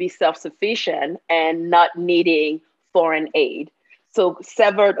us to be self-sufficient and not needing foreign aid. So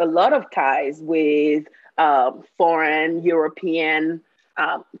severed a lot of ties with foreign European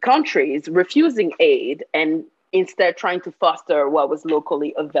countries refusing aid, and instead trying to foster what was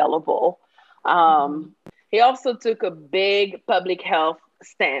locally available. He also took a big public health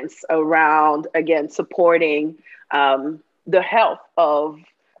stance around, again, supporting the health of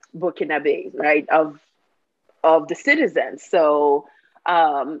Burkinabe, right? Of the citizens. So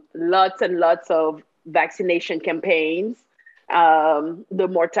lots and lots of vaccination campaigns. The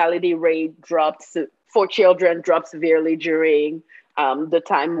mortality rate dropped for children dropped severely during the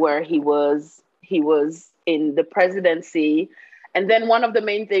time where he was in the presidency. And then one of the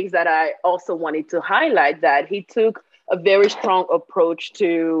main things that I also wanted to highlight, that he took a very strong approach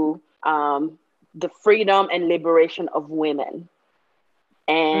to the freedom and liberation of women.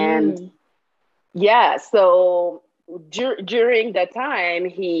 And yeah, so during that time,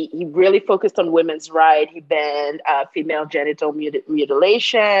 he really focused on women's rights. He banned female genital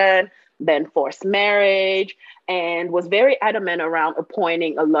mutilation, banned forced marriage, and was very adamant around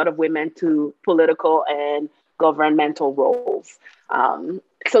appointing a lot of women to political and governmental roles.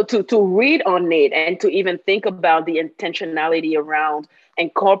 So to read on it and to even think about the intentionality around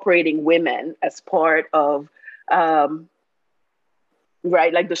incorporating women as part of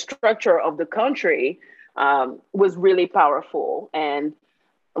right, like the structure of the country, was really powerful. And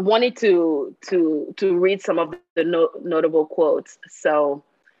I wanted to read some of the notable quotes. So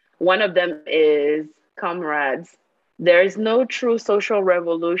one of them is, "Comrades, there is no true social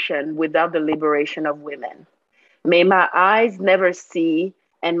revolution without the liberation of women. May my eyes never see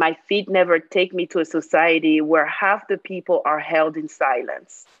and my feet never take me to a society where half the people are held in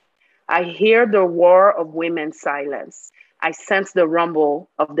silence. I hear the roar of women's silence. I sense the rumble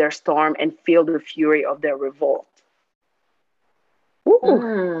of their storm and feel the fury of their revolt."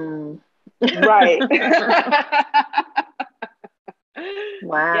 Ooh. Right.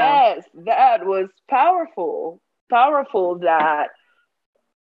 Wow. Yes, that was powerful. Powerful, that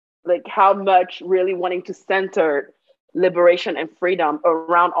like how much really wanting to center liberation and freedom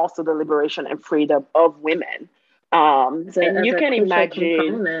around also the liberation and freedom of women. And you can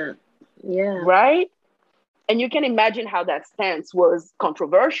imagine, yeah, right? And you can imagine how that stance was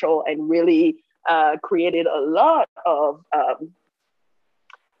controversial and really created a lot of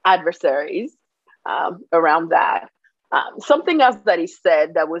adversaries around that. Something else that he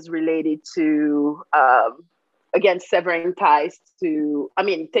said that was related to, again, severing ties to, I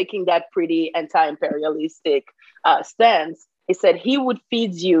mean, taking that pretty anti-imperialistic stance. He said, "He would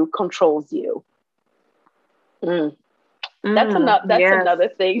feeds you, controls you." That's another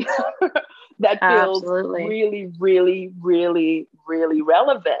thing that feels really, really, really, really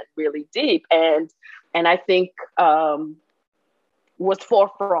relevant, really deep, and I think was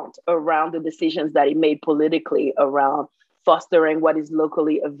forefront around the decisions that he made politically around fostering what is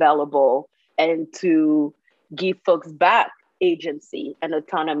locally available and to give folks back agency and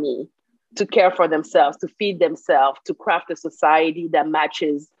autonomy to care for themselves, to feed themselves, to craft a society that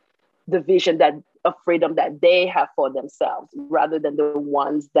matches the vision that of freedom that they have for themselves, rather than the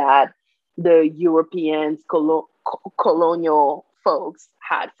ones that the Europeans, colonial folks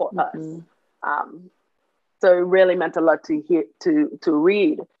had for us. So it really meant a lot to hear, to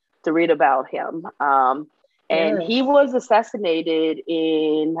read about him. And he was assassinated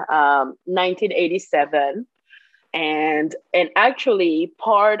in 1987, and actually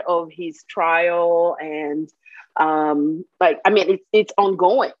part of his trial and it's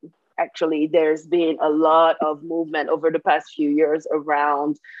ongoing. Actually, there's been a lot of movement over the past few years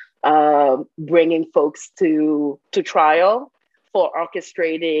around bringing folks to trial for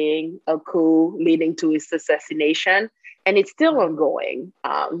orchestrating a coup leading to his assassination, and it's still ongoing.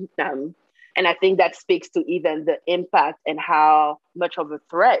 And I think that speaks to even the impact and how much of a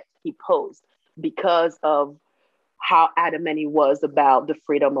threat he posed because of how adamant he was about the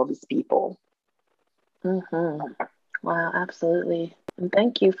freedom of his people. Wow, absolutely. And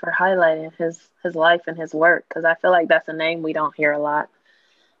thank you for highlighting his life and his work, because I feel like that's a name we don't hear a lot.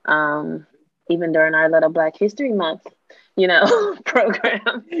 Even during our little Black History Month,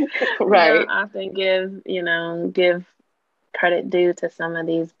 program. Right. Often give credit due to some of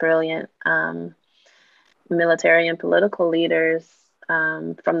these brilliant military and political leaders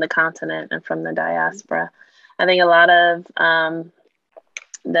from the continent and from the diaspora. I think a lot of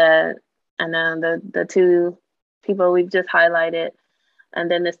the two people we've just highlighted, and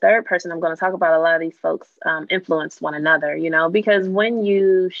then this third person I'm going to talk about, a lot of these folks influence one another, because when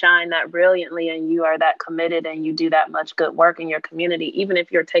you shine that brilliantly and you are that committed and you do that much good work in your community, even if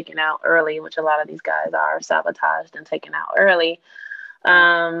you're taken out early, which a lot of these guys are sabotaged and taken out early,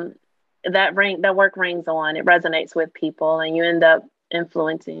 that work rings on, it resonates with people, and you end up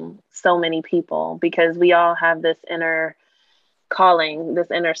influencing so many people because we all have this inner calling,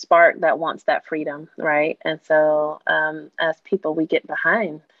 this inner spark that wants that freedom, right? And so as people, we get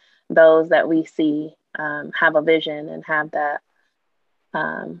behind those that we see have a vision and have that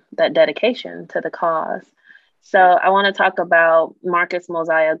dedication to the cause. So I want to talk about Marcus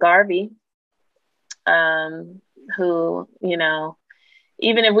Mosiah Garvey, who,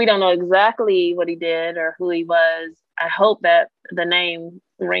 even if we don't know exactly what he did or who he was, I hope that the name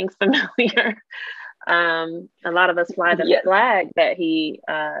rings familiar. A lot of us fly the flag that he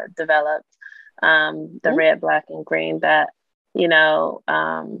developed, the red, black, and green that,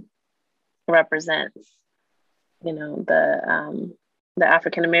 represents, the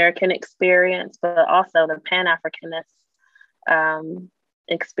African-American experience, but also the Pan-Africanist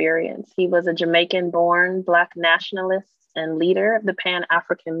experience. He was a Jamaican-born Black nationalist and leader of the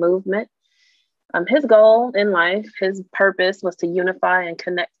Pan-African movement. His goal in life, his purpose was to unify and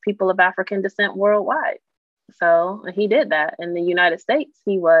connect people of African descent worldwide. So he did that. In the United States,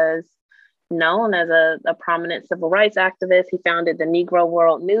 he was known as a prominent civil rights activist. He founded the Negro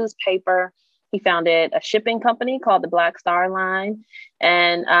World newspaper. He founded a shipping company called the Black Star Line.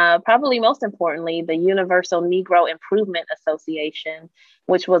 And probably most importantly, the Universal Negro Improvement Association,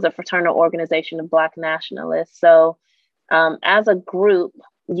 which was a fraternal organization of Black nationalists. So as a group,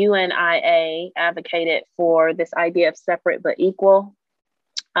 UNIA advocated for this idea of separate but equal.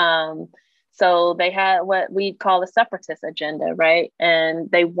 So they had what we call a separatist agenda, right? And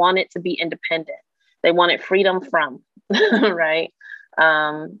they wanted to be independent. They wanted freedom from, right?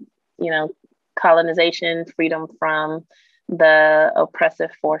 You know, colonization, freedom from the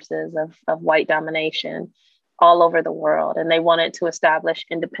oppressive forces of white domination all over the world. And they wanted to establish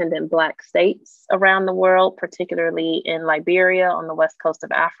independent Black states around the world, particularly in Liberia on the west coast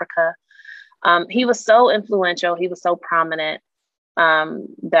of Africa. He was so influential, he was so prominent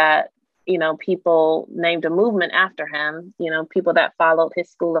that, you know, people named a movement after him. You know, people that followed his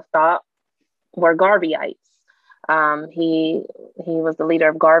school of thought were Garveyites. He was the leader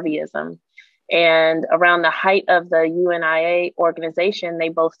of Garveyism. And around the height of the UNIA organization, they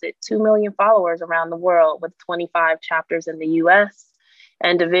boasted 2 million followers around the world with 25 chapters in the US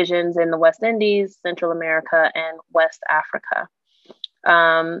and divisions in the West Indies, Central America, and West Africa.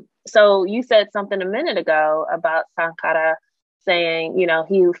 So you said something a minute ago about Sankara saying, you know,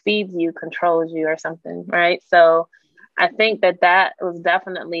 he who feeds you controls you or something, right? So I think that was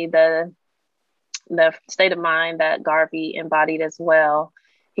definitely the state of mind that Garvey embodied as well.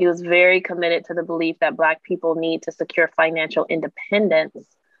 He was very committed to the belief that Black people need to secure financial independence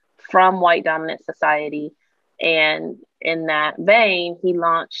from white dominant society. And in that vein, he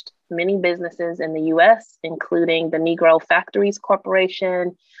launched many businesses in the US, including the Negro Factories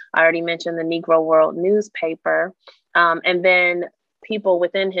Corporation. I already mentioned the Negro World newspaper. And then people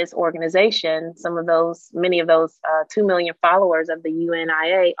within his organization, many of those 2 million followers of the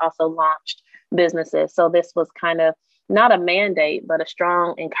UNIA also launched businesses. So this was kind of not a mandate, but a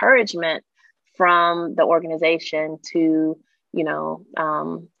strong encouragement from the organization to, you know,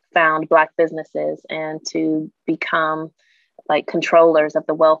 found Black businesses and to become like controllers of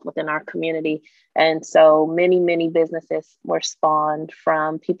the wealth within our community. And so many businesses were spawned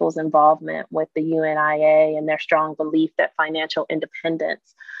from people's involvement with the UNIA and their strong belief that financial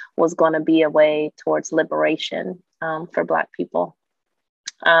independence was going to be a way towards liberation for Black people.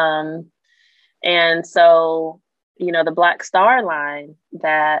 And so, you know, the Black Star Line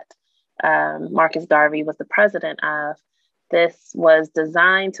that Marcus Garvey was the president of, this was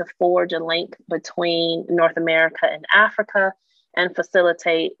designed to forge a link between North America and Africa and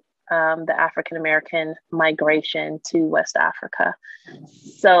facilitate the African-American migration to West Africa.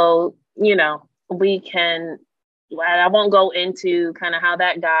 So, you know, I won't go into kind of how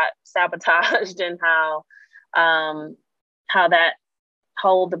that got sabotaged and how that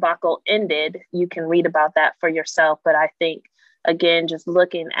whole debacle ended. You can read about that for yourself. But I think, again, just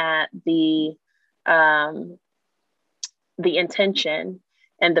looking at the intention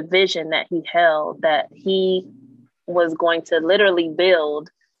and the vision that he held, that he was going to literally build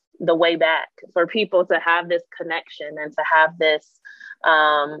the way back for people to have this connection and to have this,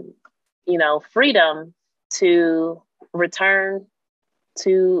 you know, freedom to return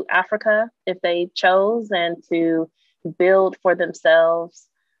to Africa if they chose, and to build for themselves,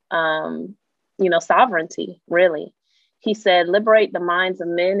 you know, sovereignty, really. He said, liberate the minds of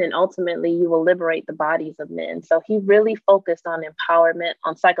men and ultimately you will liberate the bodies of men. So he really focused on empowerment,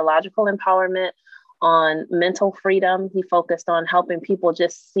 on psychological empowerment, on mental freedom. He focused on helping people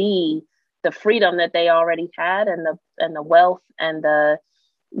just see the freedom that they already had and the wealth and the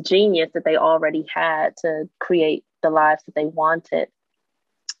genius that they already had to create the lives that they wanted.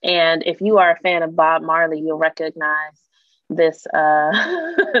 And if you are a fan of Bob Marley, you'll recognize this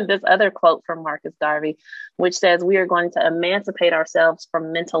this other quote from Marcus Garvey, which says, we are going to emancipate ourselves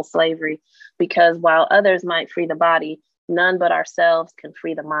from mental slavery, because while others might free the body, none but ourselves can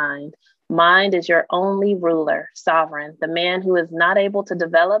free the mind. Mind is your only ruler, sovereign. The man who is not able to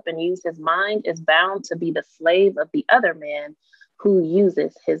develop and use his mind is bound to be the slave of the other man who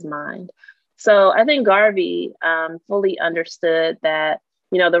uses his mind. So I think Garvey fully understood that,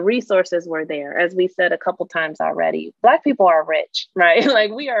 you know, the resources were there. As we said a couple times already, Black people are rich, right?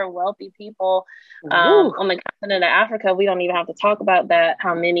 Like, we are wealthy people. On the continent of Africa, we don't even have to talk about that,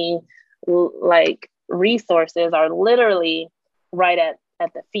 how many like resources are literally right at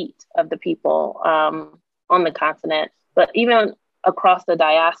the feet of the people on the continent. But even across the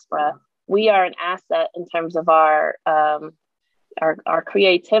diaspora, we are an asset in terms of our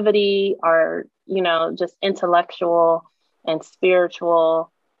creativity, our just intellectual and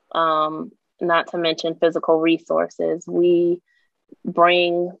spiritual, not to mention physical resources. We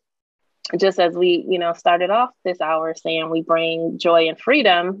bring, just as we, started off this hour saying, we bring joy and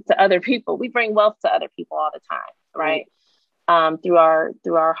freedom to other people. We bring wealth to other people all the time, right? Through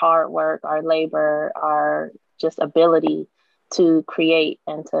our hard work, our labor, our just ability to create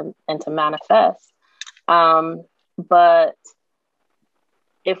and to manifest. But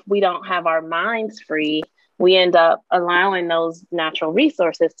if we don't have our minds free, we end up allowing those natural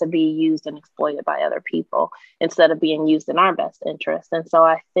resources to be used and exploited by other people instead of being used in our best interest. And so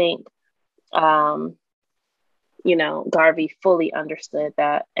I think, Garvey fully understood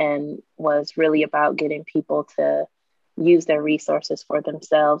that and was really about getting people to use their resources for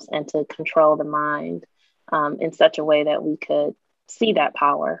themselves and to control the mind in such a way that we could see that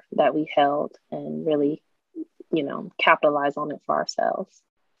power that we held and really, capitalize on it for ourselves.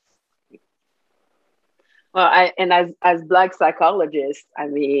 Well, as Black psychologists, I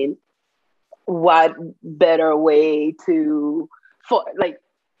mean, what better way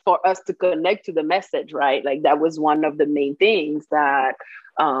for us to connect to the message, right? Like that was one of the main things that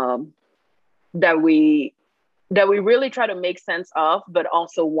we really try to make sense of, but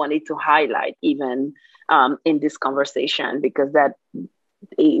also wanted to highlight even in this conversation, because that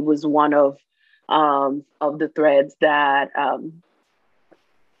it was one of the threads that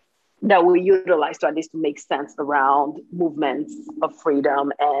we utilize to at least make sense around movements of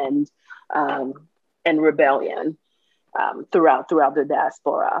freedom and rebellion throughout the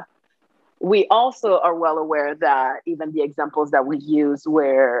diaspora. We also are well aware that even the examples that we use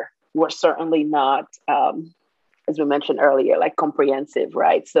were certainly not, as we mentioned earlier, like comprehensive,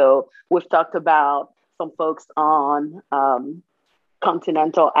 right? So we've talked about some folks on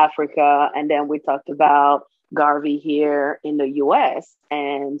continental Africa, and then we talked about Garvey here in the US,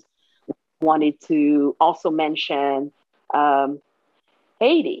 and wanted to also mention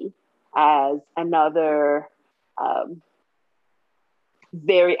Haiti as another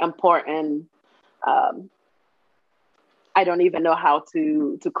very important, I don't even know how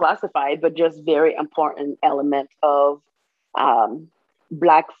to classify it, but just very important element of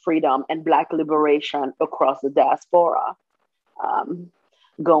Black freedom and Black liberation across the diaspora,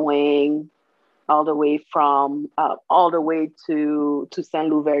 going all the way to Saint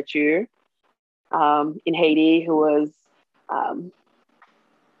Louverture in Haiti, who was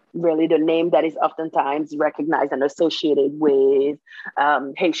really the name that is oftentimes recognized and associated with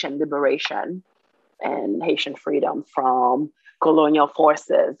Haitian liberation and Haitian freedom from colonial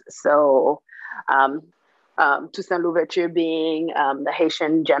forces. So Toussaint Louverture being the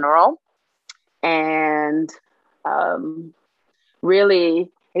Haitian general, and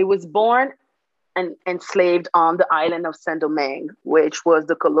really he was born and enslaved on the island of Saint-Domingue, which was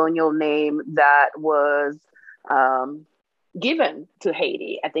the colonial name that was given to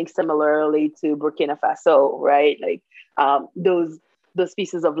Haiti, I think similarly to Burkina Faso, right? Like those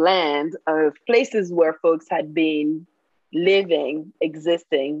pieces of land, of places where folks had been living,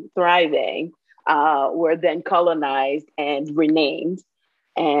 existing, thriving, were then colonized and renamed.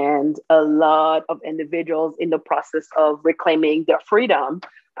 And a lot of individuals in the process of reclaiming their freedom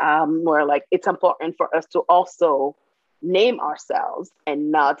were like, it's important for us to also name ourselves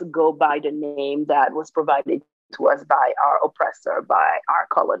and not go by the name that was provided to us by our oppressor, by our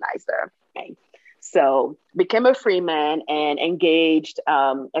colonizer. Okay? So became a free man and engaged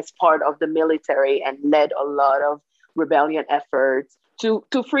as part of the military and led a lot of rebellion efforts to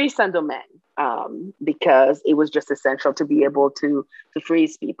free Saint-Domingue, because it was just essential to be able to free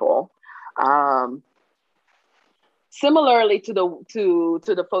his people. Similarly to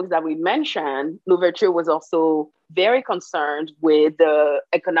the folks that we mentioned, Louverture was also very concerned with the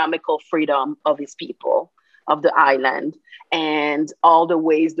economical freedom of his people, of the island, and all the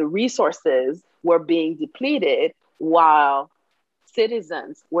ways the resources were being depleted while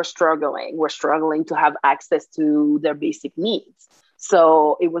citizens were struggling to have access to their basic needs.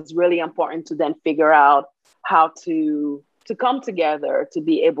 So it was really important to then figure out how to come together to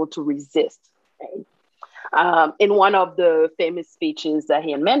be able to resist. Right? In one of the famous speeches that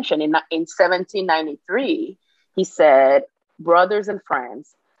he had mentioned in 1793, he said, "Brothers and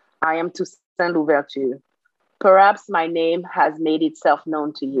friends, I am Toussaint Louverture. Perhaps my name has made itself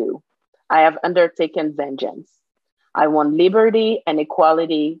known to you. I have undertaken vengeance. I want liberty and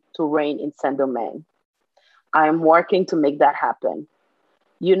equality to reign in Saint-Domingue. I am working to make that happen.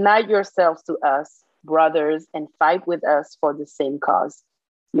 Unite yourselves to us, brothers, and fight with us for the same cause.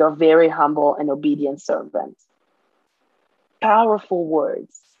 Your very humble and obedient servant." Powerful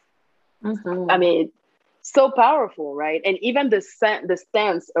words. Mm-hmm. I mean, so powerful, right? And even the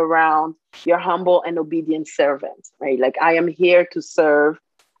stance around your humble and obedient servant, right? Like, I am here to serve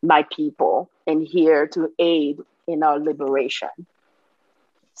my people and here to aid in our liberation.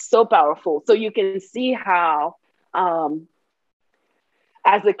 So powerful. So you can see how, as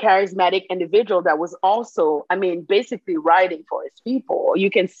a charismatic individual that was also, I mean, basically writing for his people,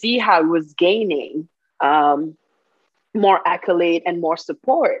 you can see how he was gaining more accolade and more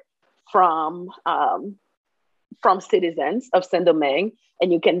support from citizens of Saint-Domingue.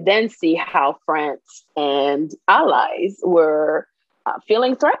 And you can then see how France and allies were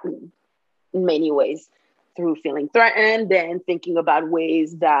feeling threatened in many ways, through feeling threatened and thinking about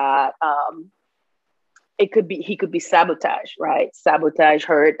ways that he could be sabotaged, right? Sabotage,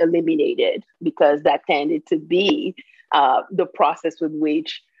 hurt, eliminated, because that tended to be the process with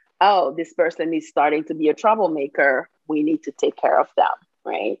which, oh, this person is starting to be a troublemaker. We need to take care of them,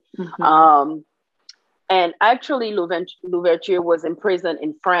 right? Mm-hmm. And actually, Louverture was imprisoned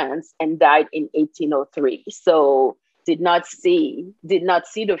in France and died in 1803. So did not see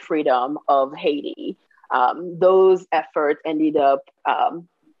the freedom of Haiti. Those efforts ended up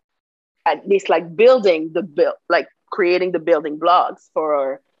at least like creating the building blocks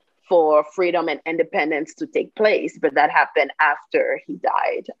for freedom and independence to take place. But that happened after he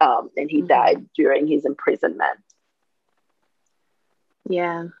died, and he mm-hmm. died during his imprisonment.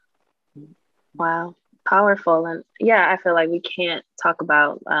 Yeah. Wow. Powerful. And yeah, I feel like we can't talk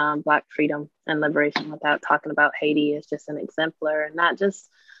about Black freedom and liberation without talking about Haiti as just an exemplar, and not just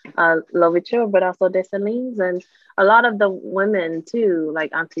Louverture, but also Dessalines and a lot of the women too,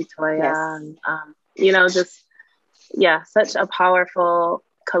 like Auntie Toya, yes. And just such a powerful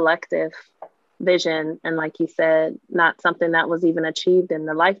collective vision. And like you said, not something that was even achieved in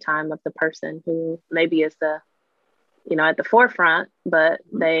the lifetime of the person who maybe is the, at the forefront, but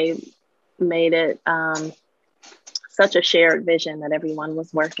they made it such a shared vision that everyone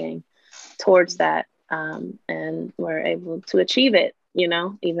was working towards that, and were able to achieve it,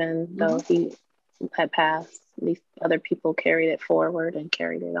 even though he had passed. These other people carried it forward and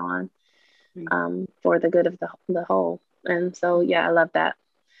carried it on for the good of the whole. And so, yeah, I love that.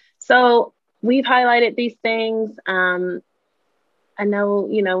 So we've highlighted these things. I know,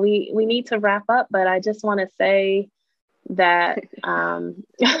 we need to wrap up, but I just want to say that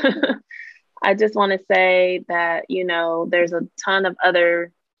there's a ton of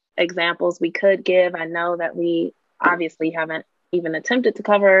other examples we could give. I know that we obviously haven't even attempted to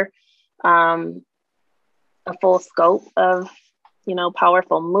cover a full scope of,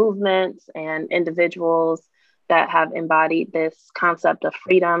 powerful movements and individuals that have embodied this concept of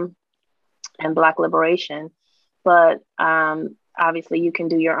freedom and Black liberation. But obviously you can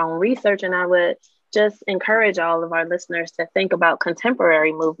do your own research, and I would just encourage all of our listeners to think about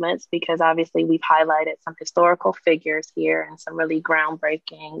contemporary movements, because obviously we've highlighted some historical figures here and some really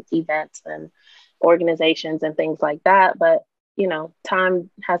groundbreaking events and organizations and things like that. But, time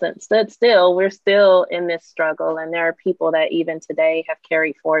hasn't stood still. We're still in this struggle. And there are people that even today have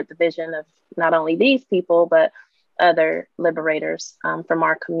carried forward the vision of not only these people, but other liberators from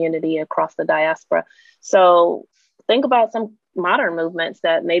our community across the diaspora. So think about some modern movements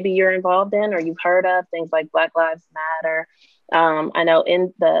that maybe you're involved in or you've heard of, things like Black Lives Matter. I know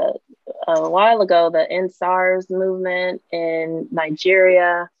a while ago, the EndSARS movement in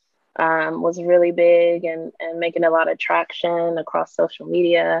Nigeria was really big and making a lot of traction across social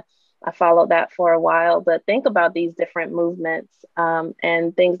media. I followed that for a while, but think about these different movements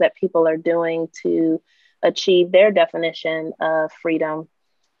and things that people are doing to achieve their definition of freedom.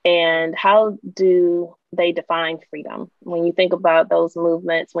 And how do they define freedom? When you think about those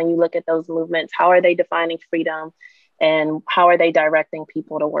movements, when you look at those movements, how are they defining freedom, and how are they directing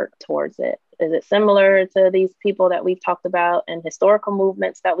people to work towards it? Is it similar to these people that we've talked about and historical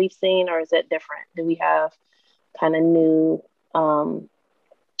movements that we've seen, or is it different? Do we have kind of new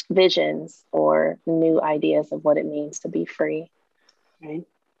visions or new ideas of what it means to be free? Right.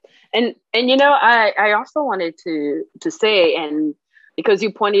 And I also wanted to say, and because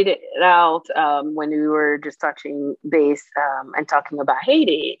you pointed it out when we were just touching base and talking about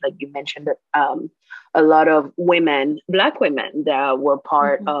Haiti, like you mentioned a lot of women, Black women, that were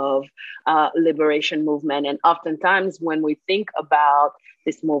part of liberation movement. And oftentimes when we think about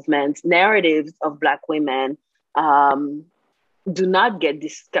this movement, narratives of Black women do not get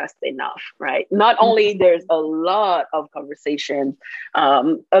discussed enough, right? Not only there's a lot of conversation,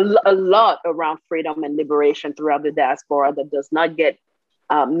 a lot around freedom and liberation throughout the diaspora that does not get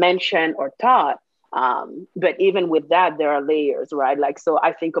mentioned or taught. But even with that, there are layers, right? Like, so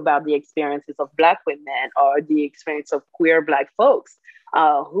I think about the experiences of Black women or the experience of queer Black folks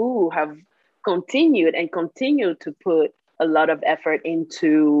who have continued and continue to put a lot of effort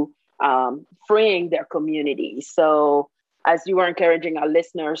into freeing their community. So as you were encouraging our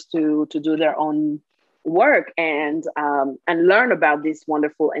listeners to do their own work and learn about these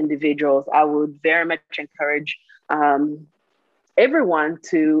wonderful individuals, I would very much encourage everyone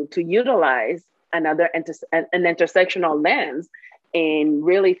to utilize an intersectional lens in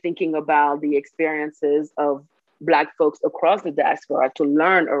really thinking about the experiences of Black folks across the diaspora to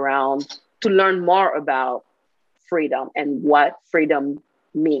learn more about freedom and what freedom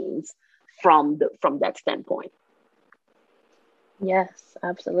means from that standpoint. Yes,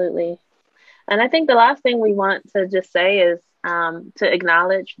 absolutely. And I think the last thing we want to just say is to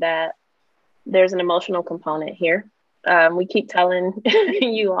acknowledge that there's an emotional component here. We keep telling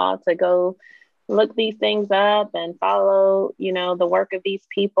you all to go look these things up and follow, the work of these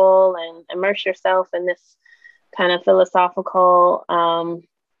people and immerse yourself in this kind of philosophical,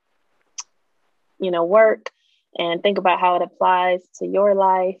 work, and think about how it applies to your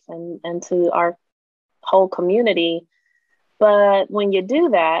life and to our whole community. But when you do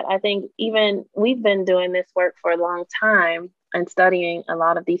that, I think even we've been doing this work for a long time and studying a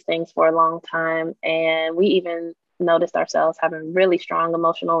lot of these things for a long time. And we even noticed ourselves having really strong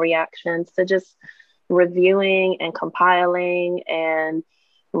emotional reactions to just reviewing and compiling and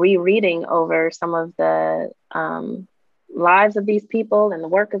rereading over some of the lives of these people and the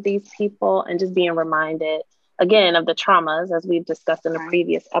work of these people, and just being reminded again of the traumas, as we've discussed in the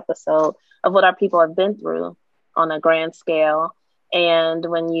previous episode, of what our people have been through on a grand scale. And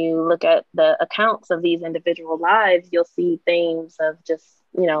when you look at the accounts of these individual lives, you'll see themes of just,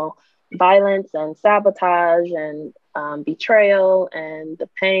 violence and sabotage and betrayal and the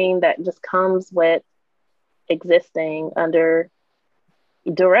pain that just comes with existing under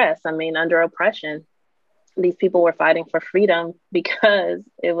duress. I mean, under oppression. These people were fighting for freedom because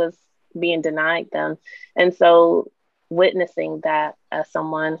it was being denied them. And so witnessing that as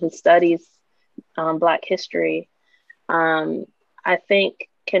someone who studies Black history, I think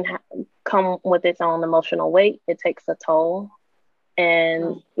can come with its own emotional weight. It takes a toll.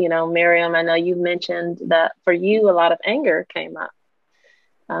 And, Miriam, I know you mentioned that for you, a lot of anger came up,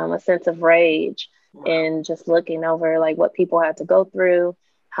 a sense of rage, and just looking over like what people had to go through,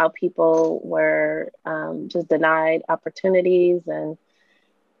 how people were just denied opportunities and,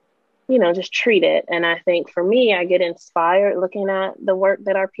 just treated. And I think for me, I get inspired looking at the work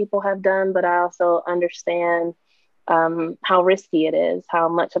that our people have done, but I also understand how risky it is, how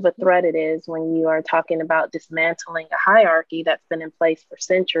much of a threat it is when you are talking about dismantling a hierarchy that's been in place for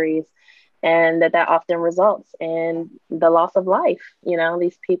centuries, and that often results in the loss of life.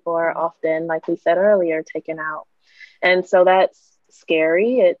 These people are often, like we said earlier, taken out. And so that's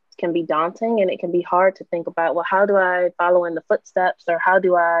scary. It can be daunting, and it can be hard to think about, well, how do I follow in the footsteps, or how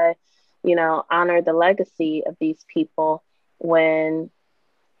do I, honor the legacy of these people when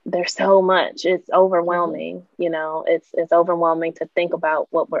there's so much. It's overwhelming. It's overwhelming to think about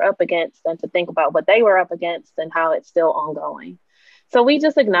what we're up against and to think about what they were up against and how it's still ongoing. So we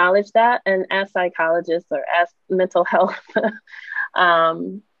just acknowledge that. And as psychologists or as mental health,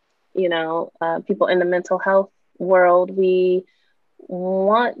 people in the mental health world, we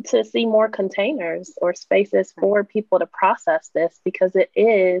want to see more containers or spaces for people to process this, because it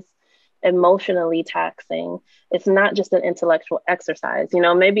is emotionally taxing. It's not just an intellectual exercise.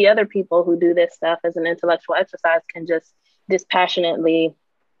 Maybe other people who do this stuff as an intellectual exercise can just dispassionately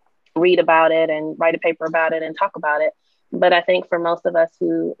read about it and write a paper about it and talk about it. But I think for most of us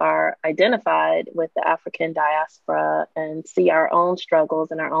who are identified with the African diaspora and see our own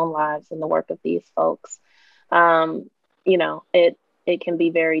struggles in our own lives and the work of these folks, it can be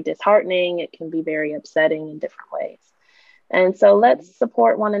very disheartening. It can be very upsetting in different ways. And so let's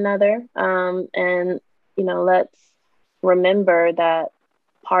support one another. And let's remember that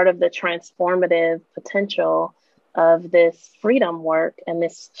part of the transformative potential of this freedom work and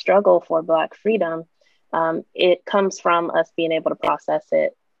this struggle for Black freedom, it comes from us being able to process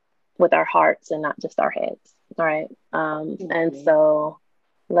it with our hearts and not just our heads, right? And so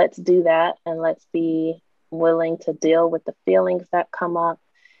let's do that, and let's be willing to deal with the feelings that come up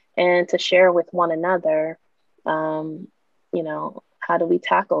and to share with one another, how do we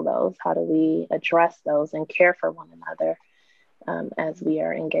tackle those? How do we address those and care for one another as we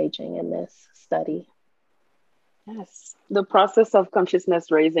are engaging in this study? Yes, the process of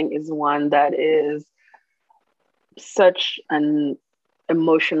consciousness raising is one that is such an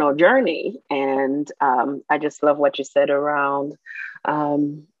emotional journey. And I just love what you said around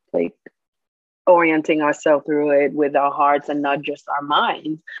like orienting ourselves through it with our hearts and not just our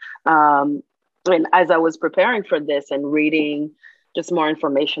minds. And as I was preparing for this and reading just more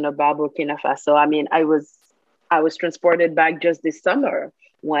information about Burkina Faso. I mean, I was transported back just this summer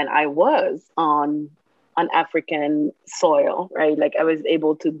when I was on African soil, right? Like I was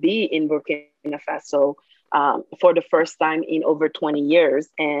able to be in Burkina Faso for the first time in over 20 years.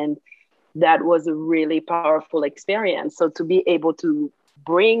 And that was a really powerful experience. So to be able to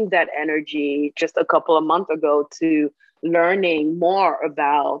bring that energy just a couple of months ago to learning more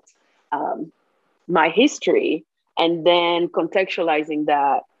about um, my history and then contextualizing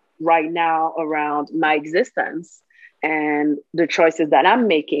that right now around my existence and the choices that I'm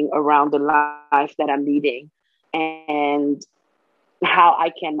making around the life that I'm leading and how I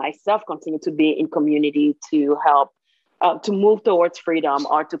can myself continue to be in community to help to move towards freedom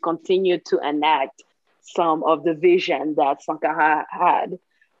or to continue to enact some of the vision that Sankara had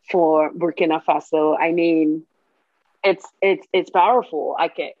for Burkina Faso. I mean, it's powerful. I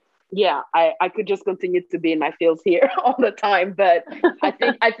could just continue to be in my fields here all the time, but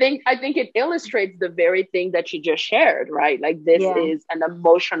I think it illustrates the very thing that you just shared, right? Like this is an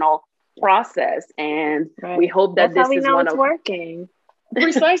emotional process, and we hope that that's how we is know one it's of working.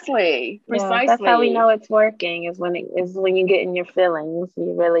 precisely. Yeah, that's how we know it's working is when you get in your feelings,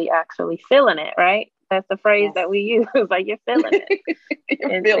 you're really actually feeling it, right? That's the phrase that we use, like you're feeling it.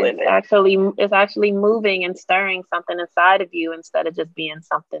 It's actually moving and stirring something inside of you instead of just being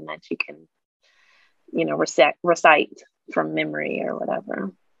something that you can, recite from memory or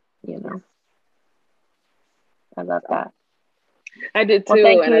whatever. I love that. I did too,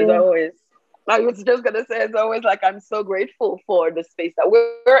 well, and as always, I was just gonna say, as always, like I'm so grateful for the space that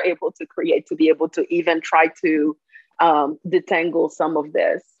we're able to create to be able to even try to detangle some of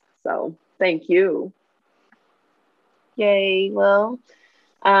this. So thank you. Yay! Well,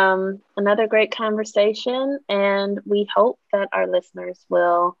 another great conversation, and we hope that our listeners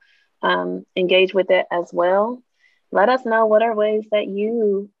will engage with it as well. Let us know what are ways that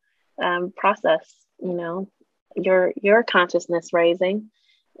you process, your consciousness raising,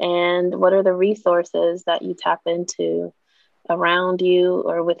 and what are the resources that you tap into around you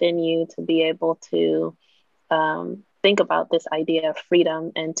or within you to be able to think about this idea of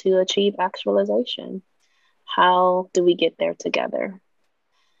freedom and to achieve actualization. How do we get there together?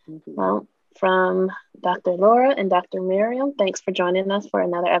 Mm-hmm. Well, from Dr. Laura and Dr. Miriam, thanks for joining us for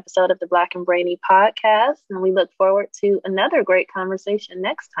another episode of the Black and Brainy podcast. And we look forward to another great conversation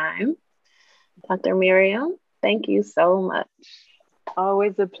next time. Dr. Miriam, thank you so much.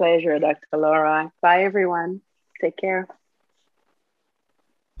 Always a pleasure, Dr. Laura. Bye, everyone. Take care.